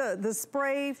has the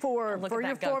spray for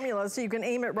your formula, so you can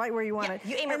aim it right where you want it.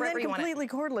 You aim it right where you want it. And then completely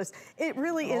cordless. It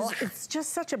really is, it's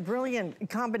just such a brilliant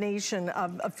combination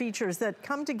of features that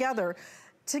come together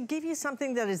to give you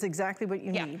something that is exactly what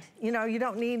you need. You know, you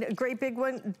don't need a great big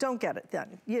one, don't get it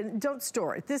then. You don't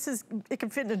store it. This is, it can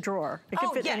fit in a drawer. It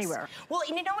can fit anywhere. Well,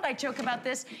 you know what I joke about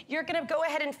this? You're gonna go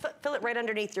ahead and fill it right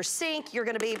underneath your sink. You're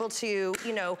gonna be able to,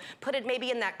 you know, put it maybe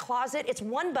in that closet. It's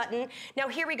one button. Now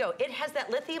here we go. It has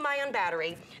that lithium-ion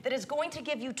battery that is going to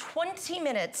give you 20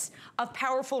 minutes of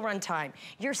powerful run time.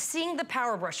 You're seeing the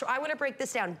power brush. So I wanna break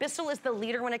this down. Bissell is the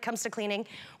leader when it comes to cleaning.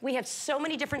 We have so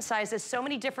many different sizes, so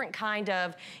many different kind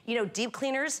of, you know, deep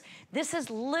cleaners. This is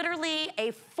literally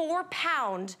a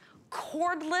 4-pound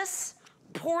cordless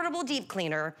portable deep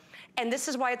cleaner. And this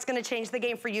is why it's gonna change the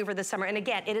game for you for this summer. And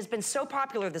again, it has been so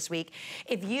popular this week.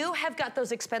 If you have got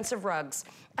those expensive rugs,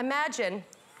 imagine,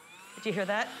 did you hear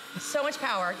that? So much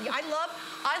power. I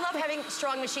love having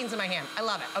strong machines in my hand. I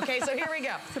love it, okay? So here we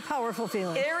go. It's a powerful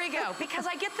feeling. There we go. Because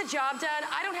I get the job done,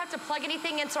 I don't have to plug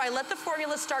anything in, so I let the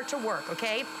formula start to work,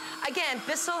 okay? Again,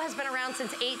 Bissell has been around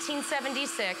since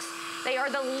 1876. They are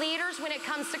the leaders when it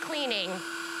comes to cleaning.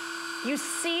 You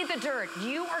see the dirt.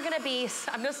 You are gonna be,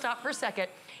 I'm gonna stop for a second.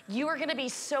 you are gonna be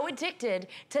so addicted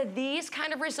to these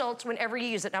kind of results whenever you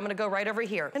use it. And I'm gonna go right over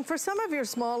here. And for some of your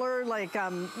smaller, like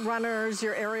runners,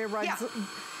 your area runs,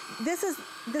 this is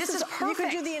perfect. You can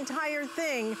do the entire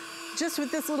thing just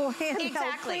with this little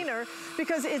handheld cleaner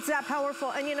because it's that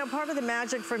powerful. And you know, part of the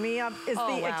magic for me is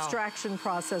the extraction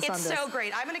process on this. It's so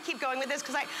great. I'm gonna keep going with this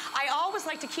because I always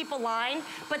like to keep a line,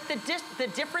 but the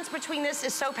difference between this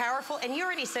is so powerful, and you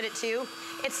already said it too.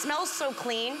 It smells so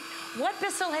clean. What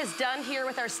Bissell has done here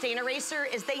with our stain eraser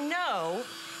is they know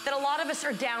that a lot of us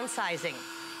are downsizing.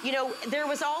 You know, there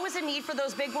was always a need for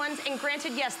those big ones, and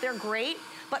granted, yes, they're great,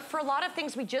 but for a lot of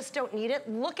things, we just don't need it.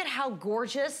 Look at how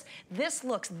gorgeous this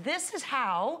looks. This is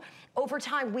how, over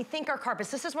time, we think our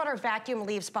carpets, this is what our vacuum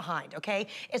leaves behind, okay?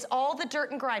 It's all the dirt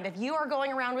and grime. If you are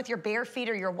going around with your bare feet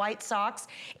or your white socks,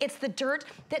 it's the dirt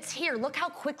that's here. Look how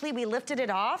quickly we lifted it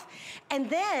off. And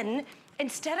then,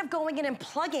 instead of going in and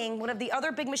plugging one of the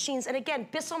other big machines, and again,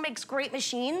 Bissell makes great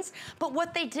machines, but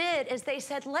what they did is they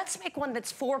said, let's make one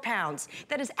that's 4 pounds,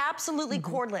 that is absolutely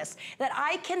cordless, that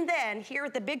I can then, here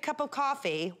at the big cup of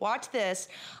coffee, watch this,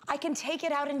 I can take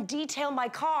it out and detail my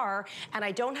car, and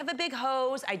I don't have a big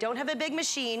hose, I don't have a big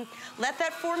machine. Let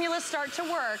that formula start to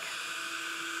work.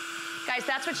 Guys,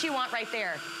 that's what you want right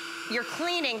there. You're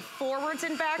cleaning forwards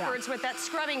and backwards with that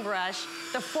scrubbing brush.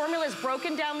 The formula's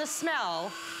broken down the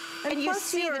smell. And you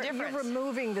see the difference. You're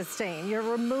removing the stain. You're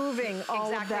removing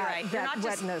all of that, that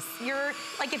wetness. You're,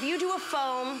 like if you do a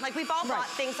foam, like we've all bought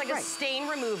things like a stain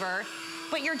remover,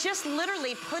 but you're just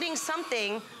literally putting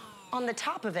something on the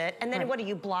top of it, and then what do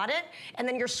you blot it? And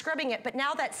then you're scrubbing it, but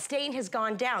now that stain has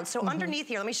gone down. So underneath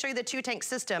here, let me show you the 2-tank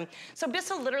system. So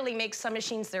Bissell literally makes some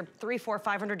machines, they're $300,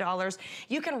 $400, $500.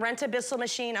 You can rent a Bissell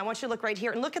machine. I want you to look right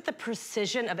here and look at the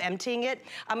precision of emptying it.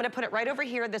 I'm gonna put it right over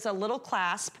here. There's a little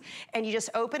clasp, and you just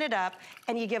open it up,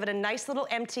 and you give it a nice little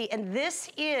empty, and this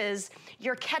is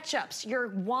your ketchups, your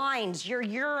wines, your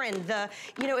urine,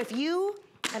 you know, if you,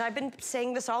 and I've been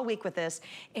saying this all week with this,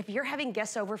 if you're having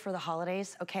guests over for the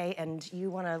holidays, okay, and you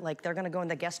wanna, like, they're gonna go in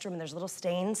the guest room and there's little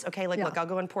stains, okay, like, look, I'll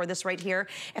go and pour this right here.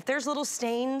 If there's little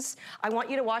stains, I want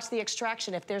you to watch the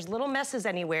extraction. If there's little messes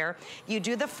anywhere, you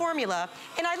do the formula,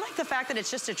 and I like the fact that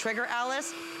it's just a trigger,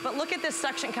 Alice, but look at this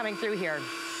suction coming through here.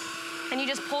 And you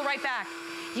just pull right back.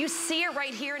 You see it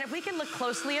right here, and if we can look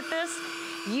closely at this,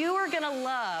 you are gonna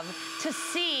love to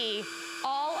see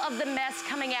all of the mess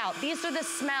coming out. These are the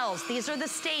smells, these are the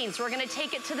stains. We're gonna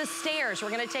take it to the stairs,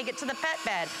 we're gonna take it to the pet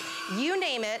bed, you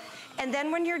name it. And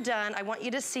then when you're done, I want you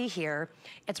to see here,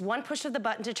 it's one push of the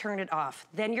button to turn it off.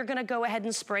 Then you're gonna go ahead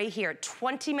and spray here,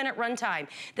 20-minute runtime.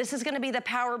 This is gonna be the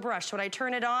power brush. When I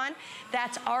turn it on,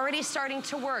 that's already starting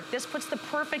to work. This puts the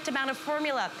perfect amount of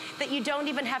formula that you don't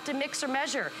even have to mix or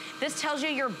measure. This tells you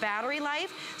your battery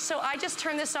life. So I just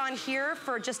turn this on here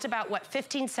for just about, what,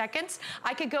 15 seconds?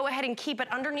 I could go ahead and keep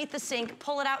it underneath the sink,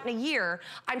 pull it out in a year.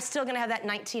 I'm still gonna have that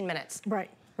 19 minutes. Right.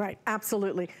 Right,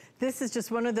 absolutely. This is just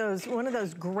one of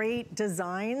those great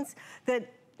designs that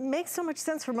makes so much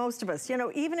sense for most of us. You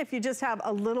know, even if you just have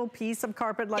a little piece of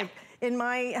carpet, like in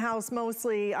my house,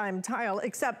 mostly I'm tile,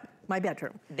 except my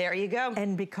bedroom. There you go.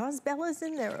 And because Bella's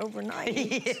in there overnight,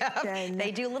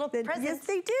 they do little presents. Yes,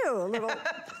 they do.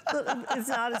 It's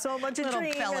not so much a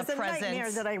dream as a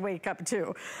nightmare that I wake up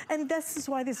to. And this is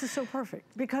why this is so perfect,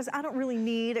 because I don't really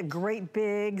need a great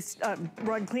big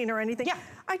rug cleaner or anything.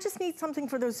 I just need something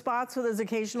for those spots, for those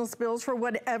occasional spills, for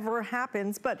whatever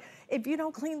happens. But if you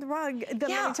don't clean the rug, then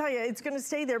let me tell you, it's gonna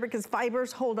stay there because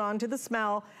fibers hold on to the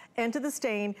smell and to the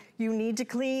stain. You need to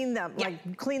clean them,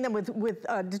 like clean them with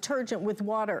detergent, with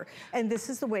water. And this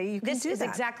is the way you can do that. This is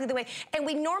exactly the way. And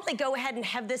we normally go ahead and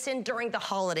have this in during the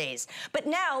holidays. But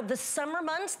now, the summer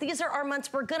months, these are our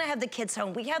months we're gonna have the kids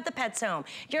home. We have the pets home.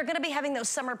 You're gonna be having those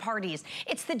summer parties.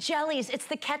 It's the jellies, it's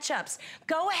the ketchups.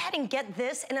 Go ahead and get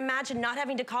this and imagine not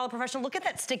having to call a professional. Look at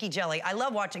that sticky jelly. I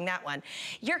love watching that one.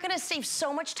 You're gonna save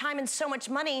so much time and so much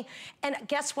money. And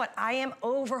guess what? I am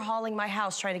overhauling my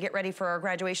house trying to get ready for our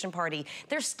graduation party.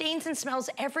 There's stains and smells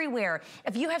everywhere.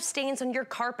 If you have stains on your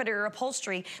carpet or your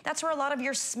upholstery, that's where a lot of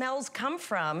your smells come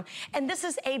from. And this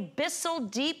is a Bissell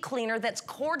deep cleaner that's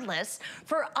cordless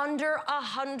for under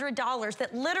 $100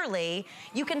 that literally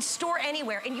you can store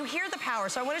anywhere. And you hear the power,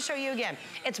 so I want to show you again.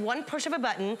 It's one push of a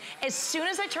button. As soon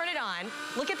as I turn it on,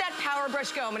 look at that power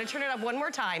brush go. I'm going to turn it up one more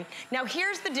time. Now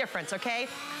here's the difference, okay?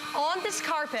 On this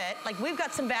carpet, like we've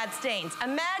got some bad stains.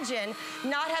 Imagine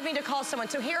not having to call someone.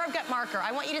 So here I've got marker.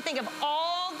 I want you to think of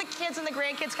all the kids and the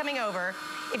grandkids coming over.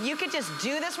 If you could just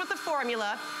do this with the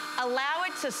formula, allow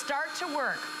it to start to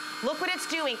work. Look what it's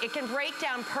doing. It can break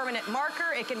down permanent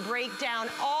marker. It can break down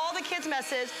all the kids'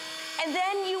 messes. And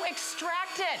then you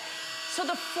extract it. So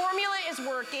the formula is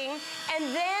working,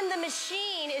 and then the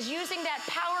machine is using that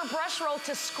power brush roll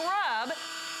to scrub.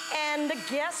 And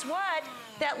guess what?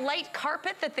 That light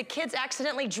carpet that the kids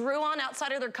accidentally drew on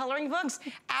outside of their coloring books,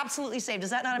 absolutely saved. Is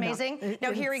that not amazing?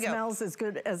 No, here we go. It smells as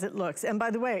good as it looks. And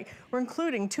by the way, we're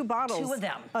including 2 bottles. 2 of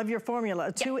them. Of your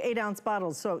formula, 2 8-ounce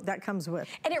bottles, so that comes with.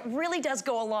 And it really does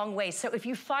go a long way. So if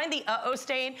you find the uh-oh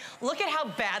stain, look at how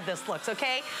bad this looks,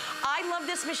 okay? I love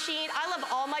this machine. I love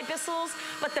all my Bissell's,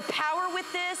 but the power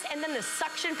with this, and then the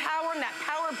suction power and that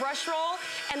power brush roll,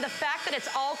 and the fact that it's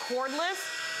all cordless,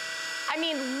 I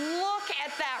mean, look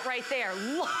at that right there.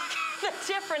 Look at the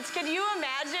difference. Can you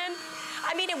imagine?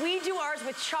 I mean, we do ours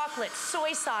with chocolate,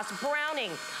 soy sauce,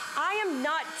 browning. I am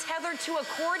not tethered to a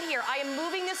cord here. I am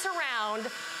moving this around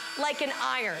like an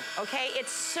iron, okay?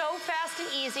 It's so fast and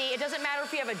easy. It doesn't matter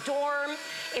if you have a dorm,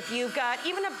 if you've got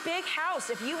even a big house,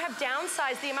 if you have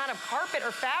downsized the amount of carpet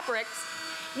or fabrics,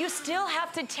 you still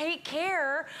have to take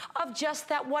care of just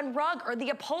that one rug or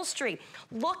the upholstery.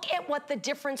 Look at what the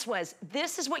difference was.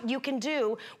 This is what you can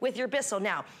do with your Bissell.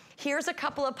 Now, here's a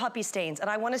couple of puppy stains, and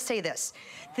I wanna say this.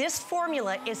 This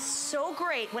formula is so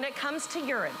great when it comes to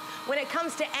urine, when it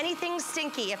comes to anything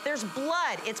stinky. If there's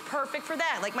blood, it's perfect for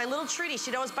that. Like my little Trudy,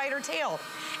 she'd always bite her tail.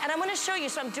 And I'm gonna show you,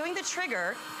 so I'm doing the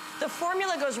trigger. The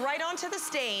formula goes right onto the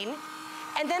stain,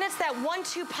 and then it's that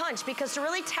 1-2 punch, because to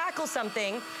really tackle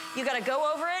something, you gotta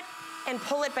go over it and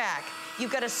pull it back.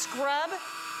 You've gotta scrub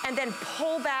and then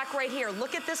pull back right here.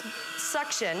 Look at this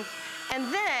suction.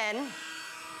 And then,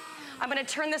 I'm gonna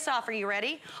turn this off. Are you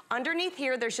ready? Underneath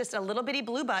here, there's just a little bitty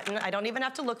blue button. I don't even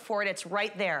have to look for it. It's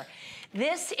right there.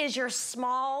 This is your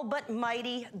small but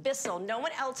mighty Bissell. No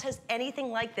one else has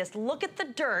anything like this. Look at the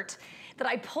dirt that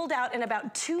I pulled out in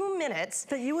about 2 minutes.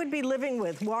 That you would be living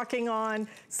with, walking on,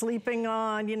 sleeping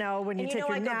on, you know, when you take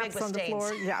your naps on the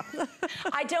floor. Yeah.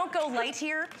 I don't go light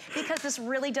here because this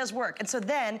really does work. And so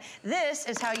then this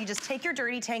is how you just take your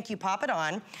dirty tank, you pop it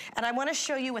on, and I wanna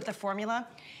show you with the formula.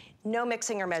 No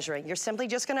mixing or measuring. You're simply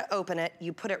just gonna open it,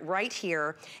 you put it right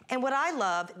here. And what I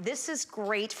love, this is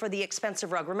great for the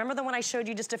expensive rug. Remember the one I showed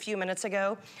you just a few minutes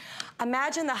ago?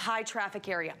 Imagine the high traffic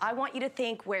area. I want you to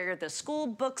think where the school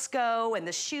books go, and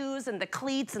the shoes, and the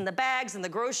cleats, and the bags, and the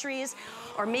groceries,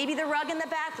 or maybe the rug in the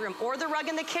bathroom, or the rug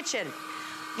in the kitchen.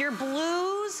 Your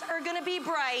blues are gonna be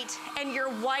bright, and your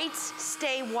whites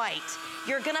stay white.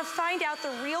 You're gonna find out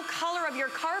the real color of your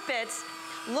carpets.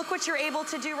 Look what you're able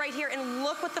to do right here, and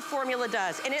look what the formula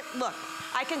does. And look,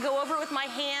 I can go over it with my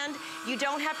hand. You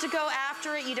don't have to go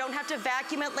after it. You don't have to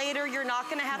vacuum it later. You're not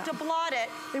gonna have to blot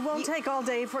it. It won't take all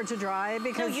day for it to dry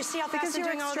because, no, you see how fast you're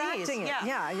doing all these.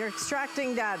 Yeah, you're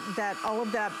extracting all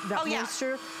of that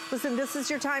moisture. Listen, this is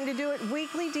your time to do it.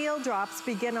 Weekly deal drops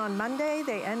begin on Monday,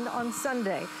 they end on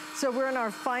Sunday. So we're in our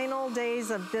final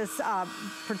days of this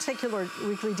particular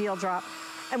weekly deal drop.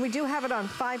 And we do have it on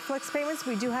 5 flex payments.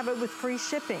 We do have it with free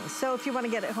shipping. So if you want to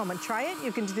get it home and try it,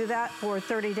 you can do that for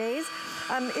 30 days.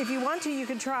 If you want to, you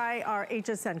can try our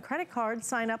HSN credit card,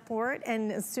 sign up for it,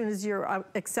 and as soon as you're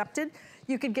accepted,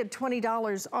 you could get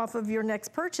 $20 off of your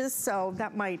next purchase. So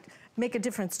that might make a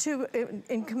difference too.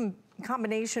 In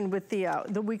combination with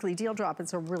the weekly deal drop,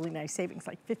 it's a really nice savings,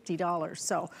 like $50.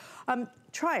 So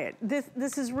try it.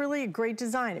 This is really a great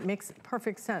design. It makes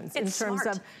perfect sense in terms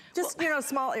of just, you know,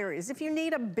 small areas. If you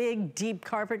need a big, deep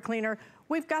carpet cleaner,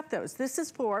 we've got those. This is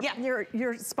for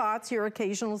your spots, your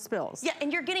occasional spills. Yeah,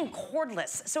 and you're getting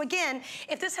cordless. So again,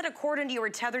 if this had a cord and you were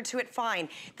tethered to it, fine.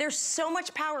 There's so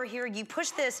much power here. You push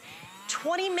this,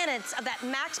 20 minutes of that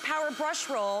max power brush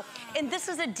roll, and this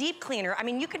is a deep cleaner. I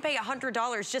mean, you could pay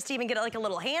 $100 just to even get like a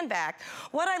little hand vac.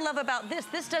 What I love about this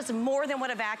does more than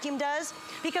what a vacuum does,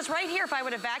 because right here, if I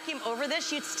were to vacuum over this,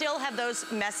 you'd still have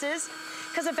those messes,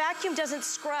 because a vacuum doesn't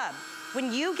scrub.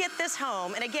 When you get this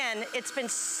home, and again, it's been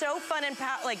so fun and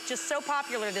just so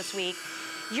popular this week,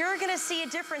 you're gonna see a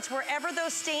difference wherever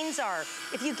those stains are.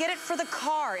 If you get it for the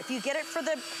car, if you get it for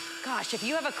the, gosh, if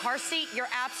you have a car seat, you're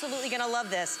absolutely gonna love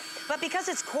this. But because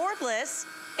it's cordless,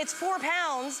 it's 4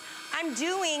 pounds, I'm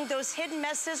doing those hidden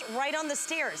messes right on the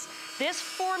stairs. This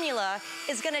formula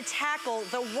is gonna tackle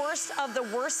the worst of the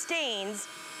worst stains,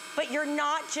 but you're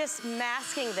not just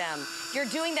masking them. You're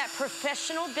doing that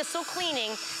professional Bissell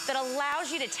cleaning that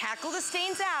allows you to tackle the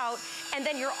stains out, and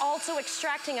then you're also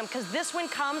extracting them, because this one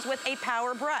comes with a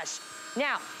power brush.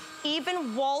 Now,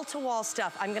 even wall-to-wall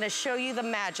stuff, I'm gonna show you the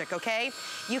magic, okay?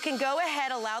 You can go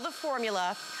ahead, allow the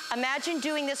formula. Imagine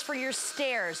doing this for your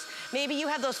stairs. Maybe you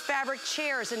have those fabric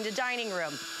chairs in the dining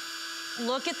room.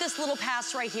 Look at this little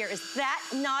pass right here. Is that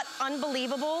not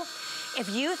unbelievable? If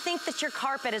you think that your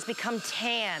carpet has become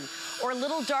tan or a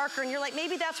little darker and you're like,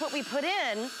 maybe that's what we put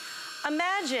in,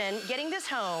 imagine getting this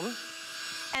home,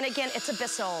 And again, it's a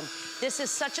Bissell. This is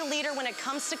such a leader when it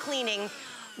comes to cleaning.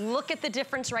 Look at the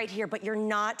difference right here, but you're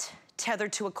not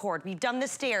tethered to a cord. We've done the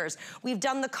stairs, we've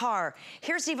done the car.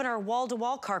 Here's even our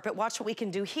wall-to-wall carpet. Watch what we can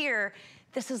do here.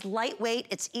 This is lightweight,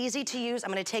 it's easy to use.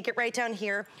 I'm gonna take it right down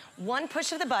here. One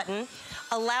push of the button,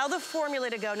 allow the formula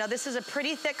to go. Now this is a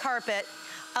pretty thick carpet.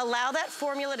 Allow that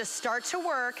formula to start to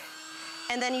work,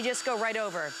 and then you just go right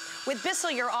over. With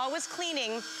Bissell, you're always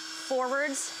cleaning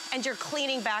forwards and you're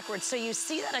cleaning backwards. So you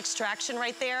see that extraction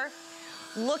right there?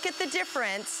 Look at the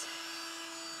difference.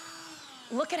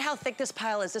 Look at how thick this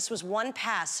pile is. This was one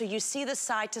pass, so you see the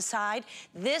side to side.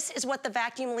 This is what the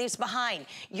vacuum leaves behind.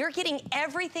 You're getting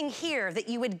everything here that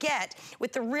you would get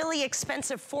with the really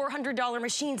expensive $400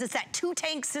 machines. It's that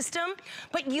 2-tank system,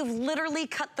 but you've literally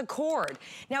cut the cord.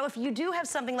 Now, if you do have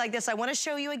something like this, I wanna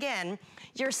show you again,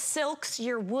 your silks,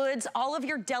 your woods, all of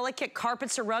your delicate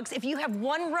carpets or rugs. If you have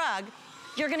one rug,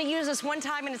 you're gonna use this one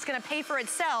time and it's gonna pay for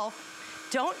itself.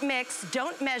 Don't mix,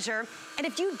 don't measure. And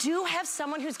if you do have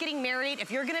someone who's getting married,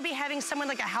 if you're gonna be having someone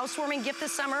like a housewarming gift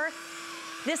this summer,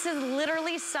 this is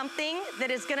literally something that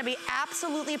is gonna be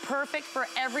absolutely perfect for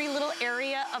every little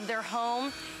area of their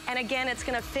home. And again, it's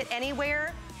gonna fit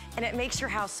anywhere, and it makes your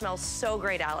house smell so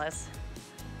great, Alice.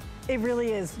 It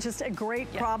really is just a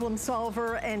great problem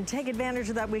solver, and take advantage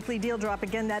of that weekly deal drop.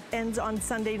 Again, that ends on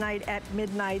Sunday night at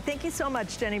midnight. Thank you so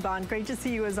much, Jenny Bond. Great to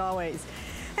see you as always.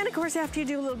 And of course, after you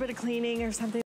do a little bit of cleaning or something,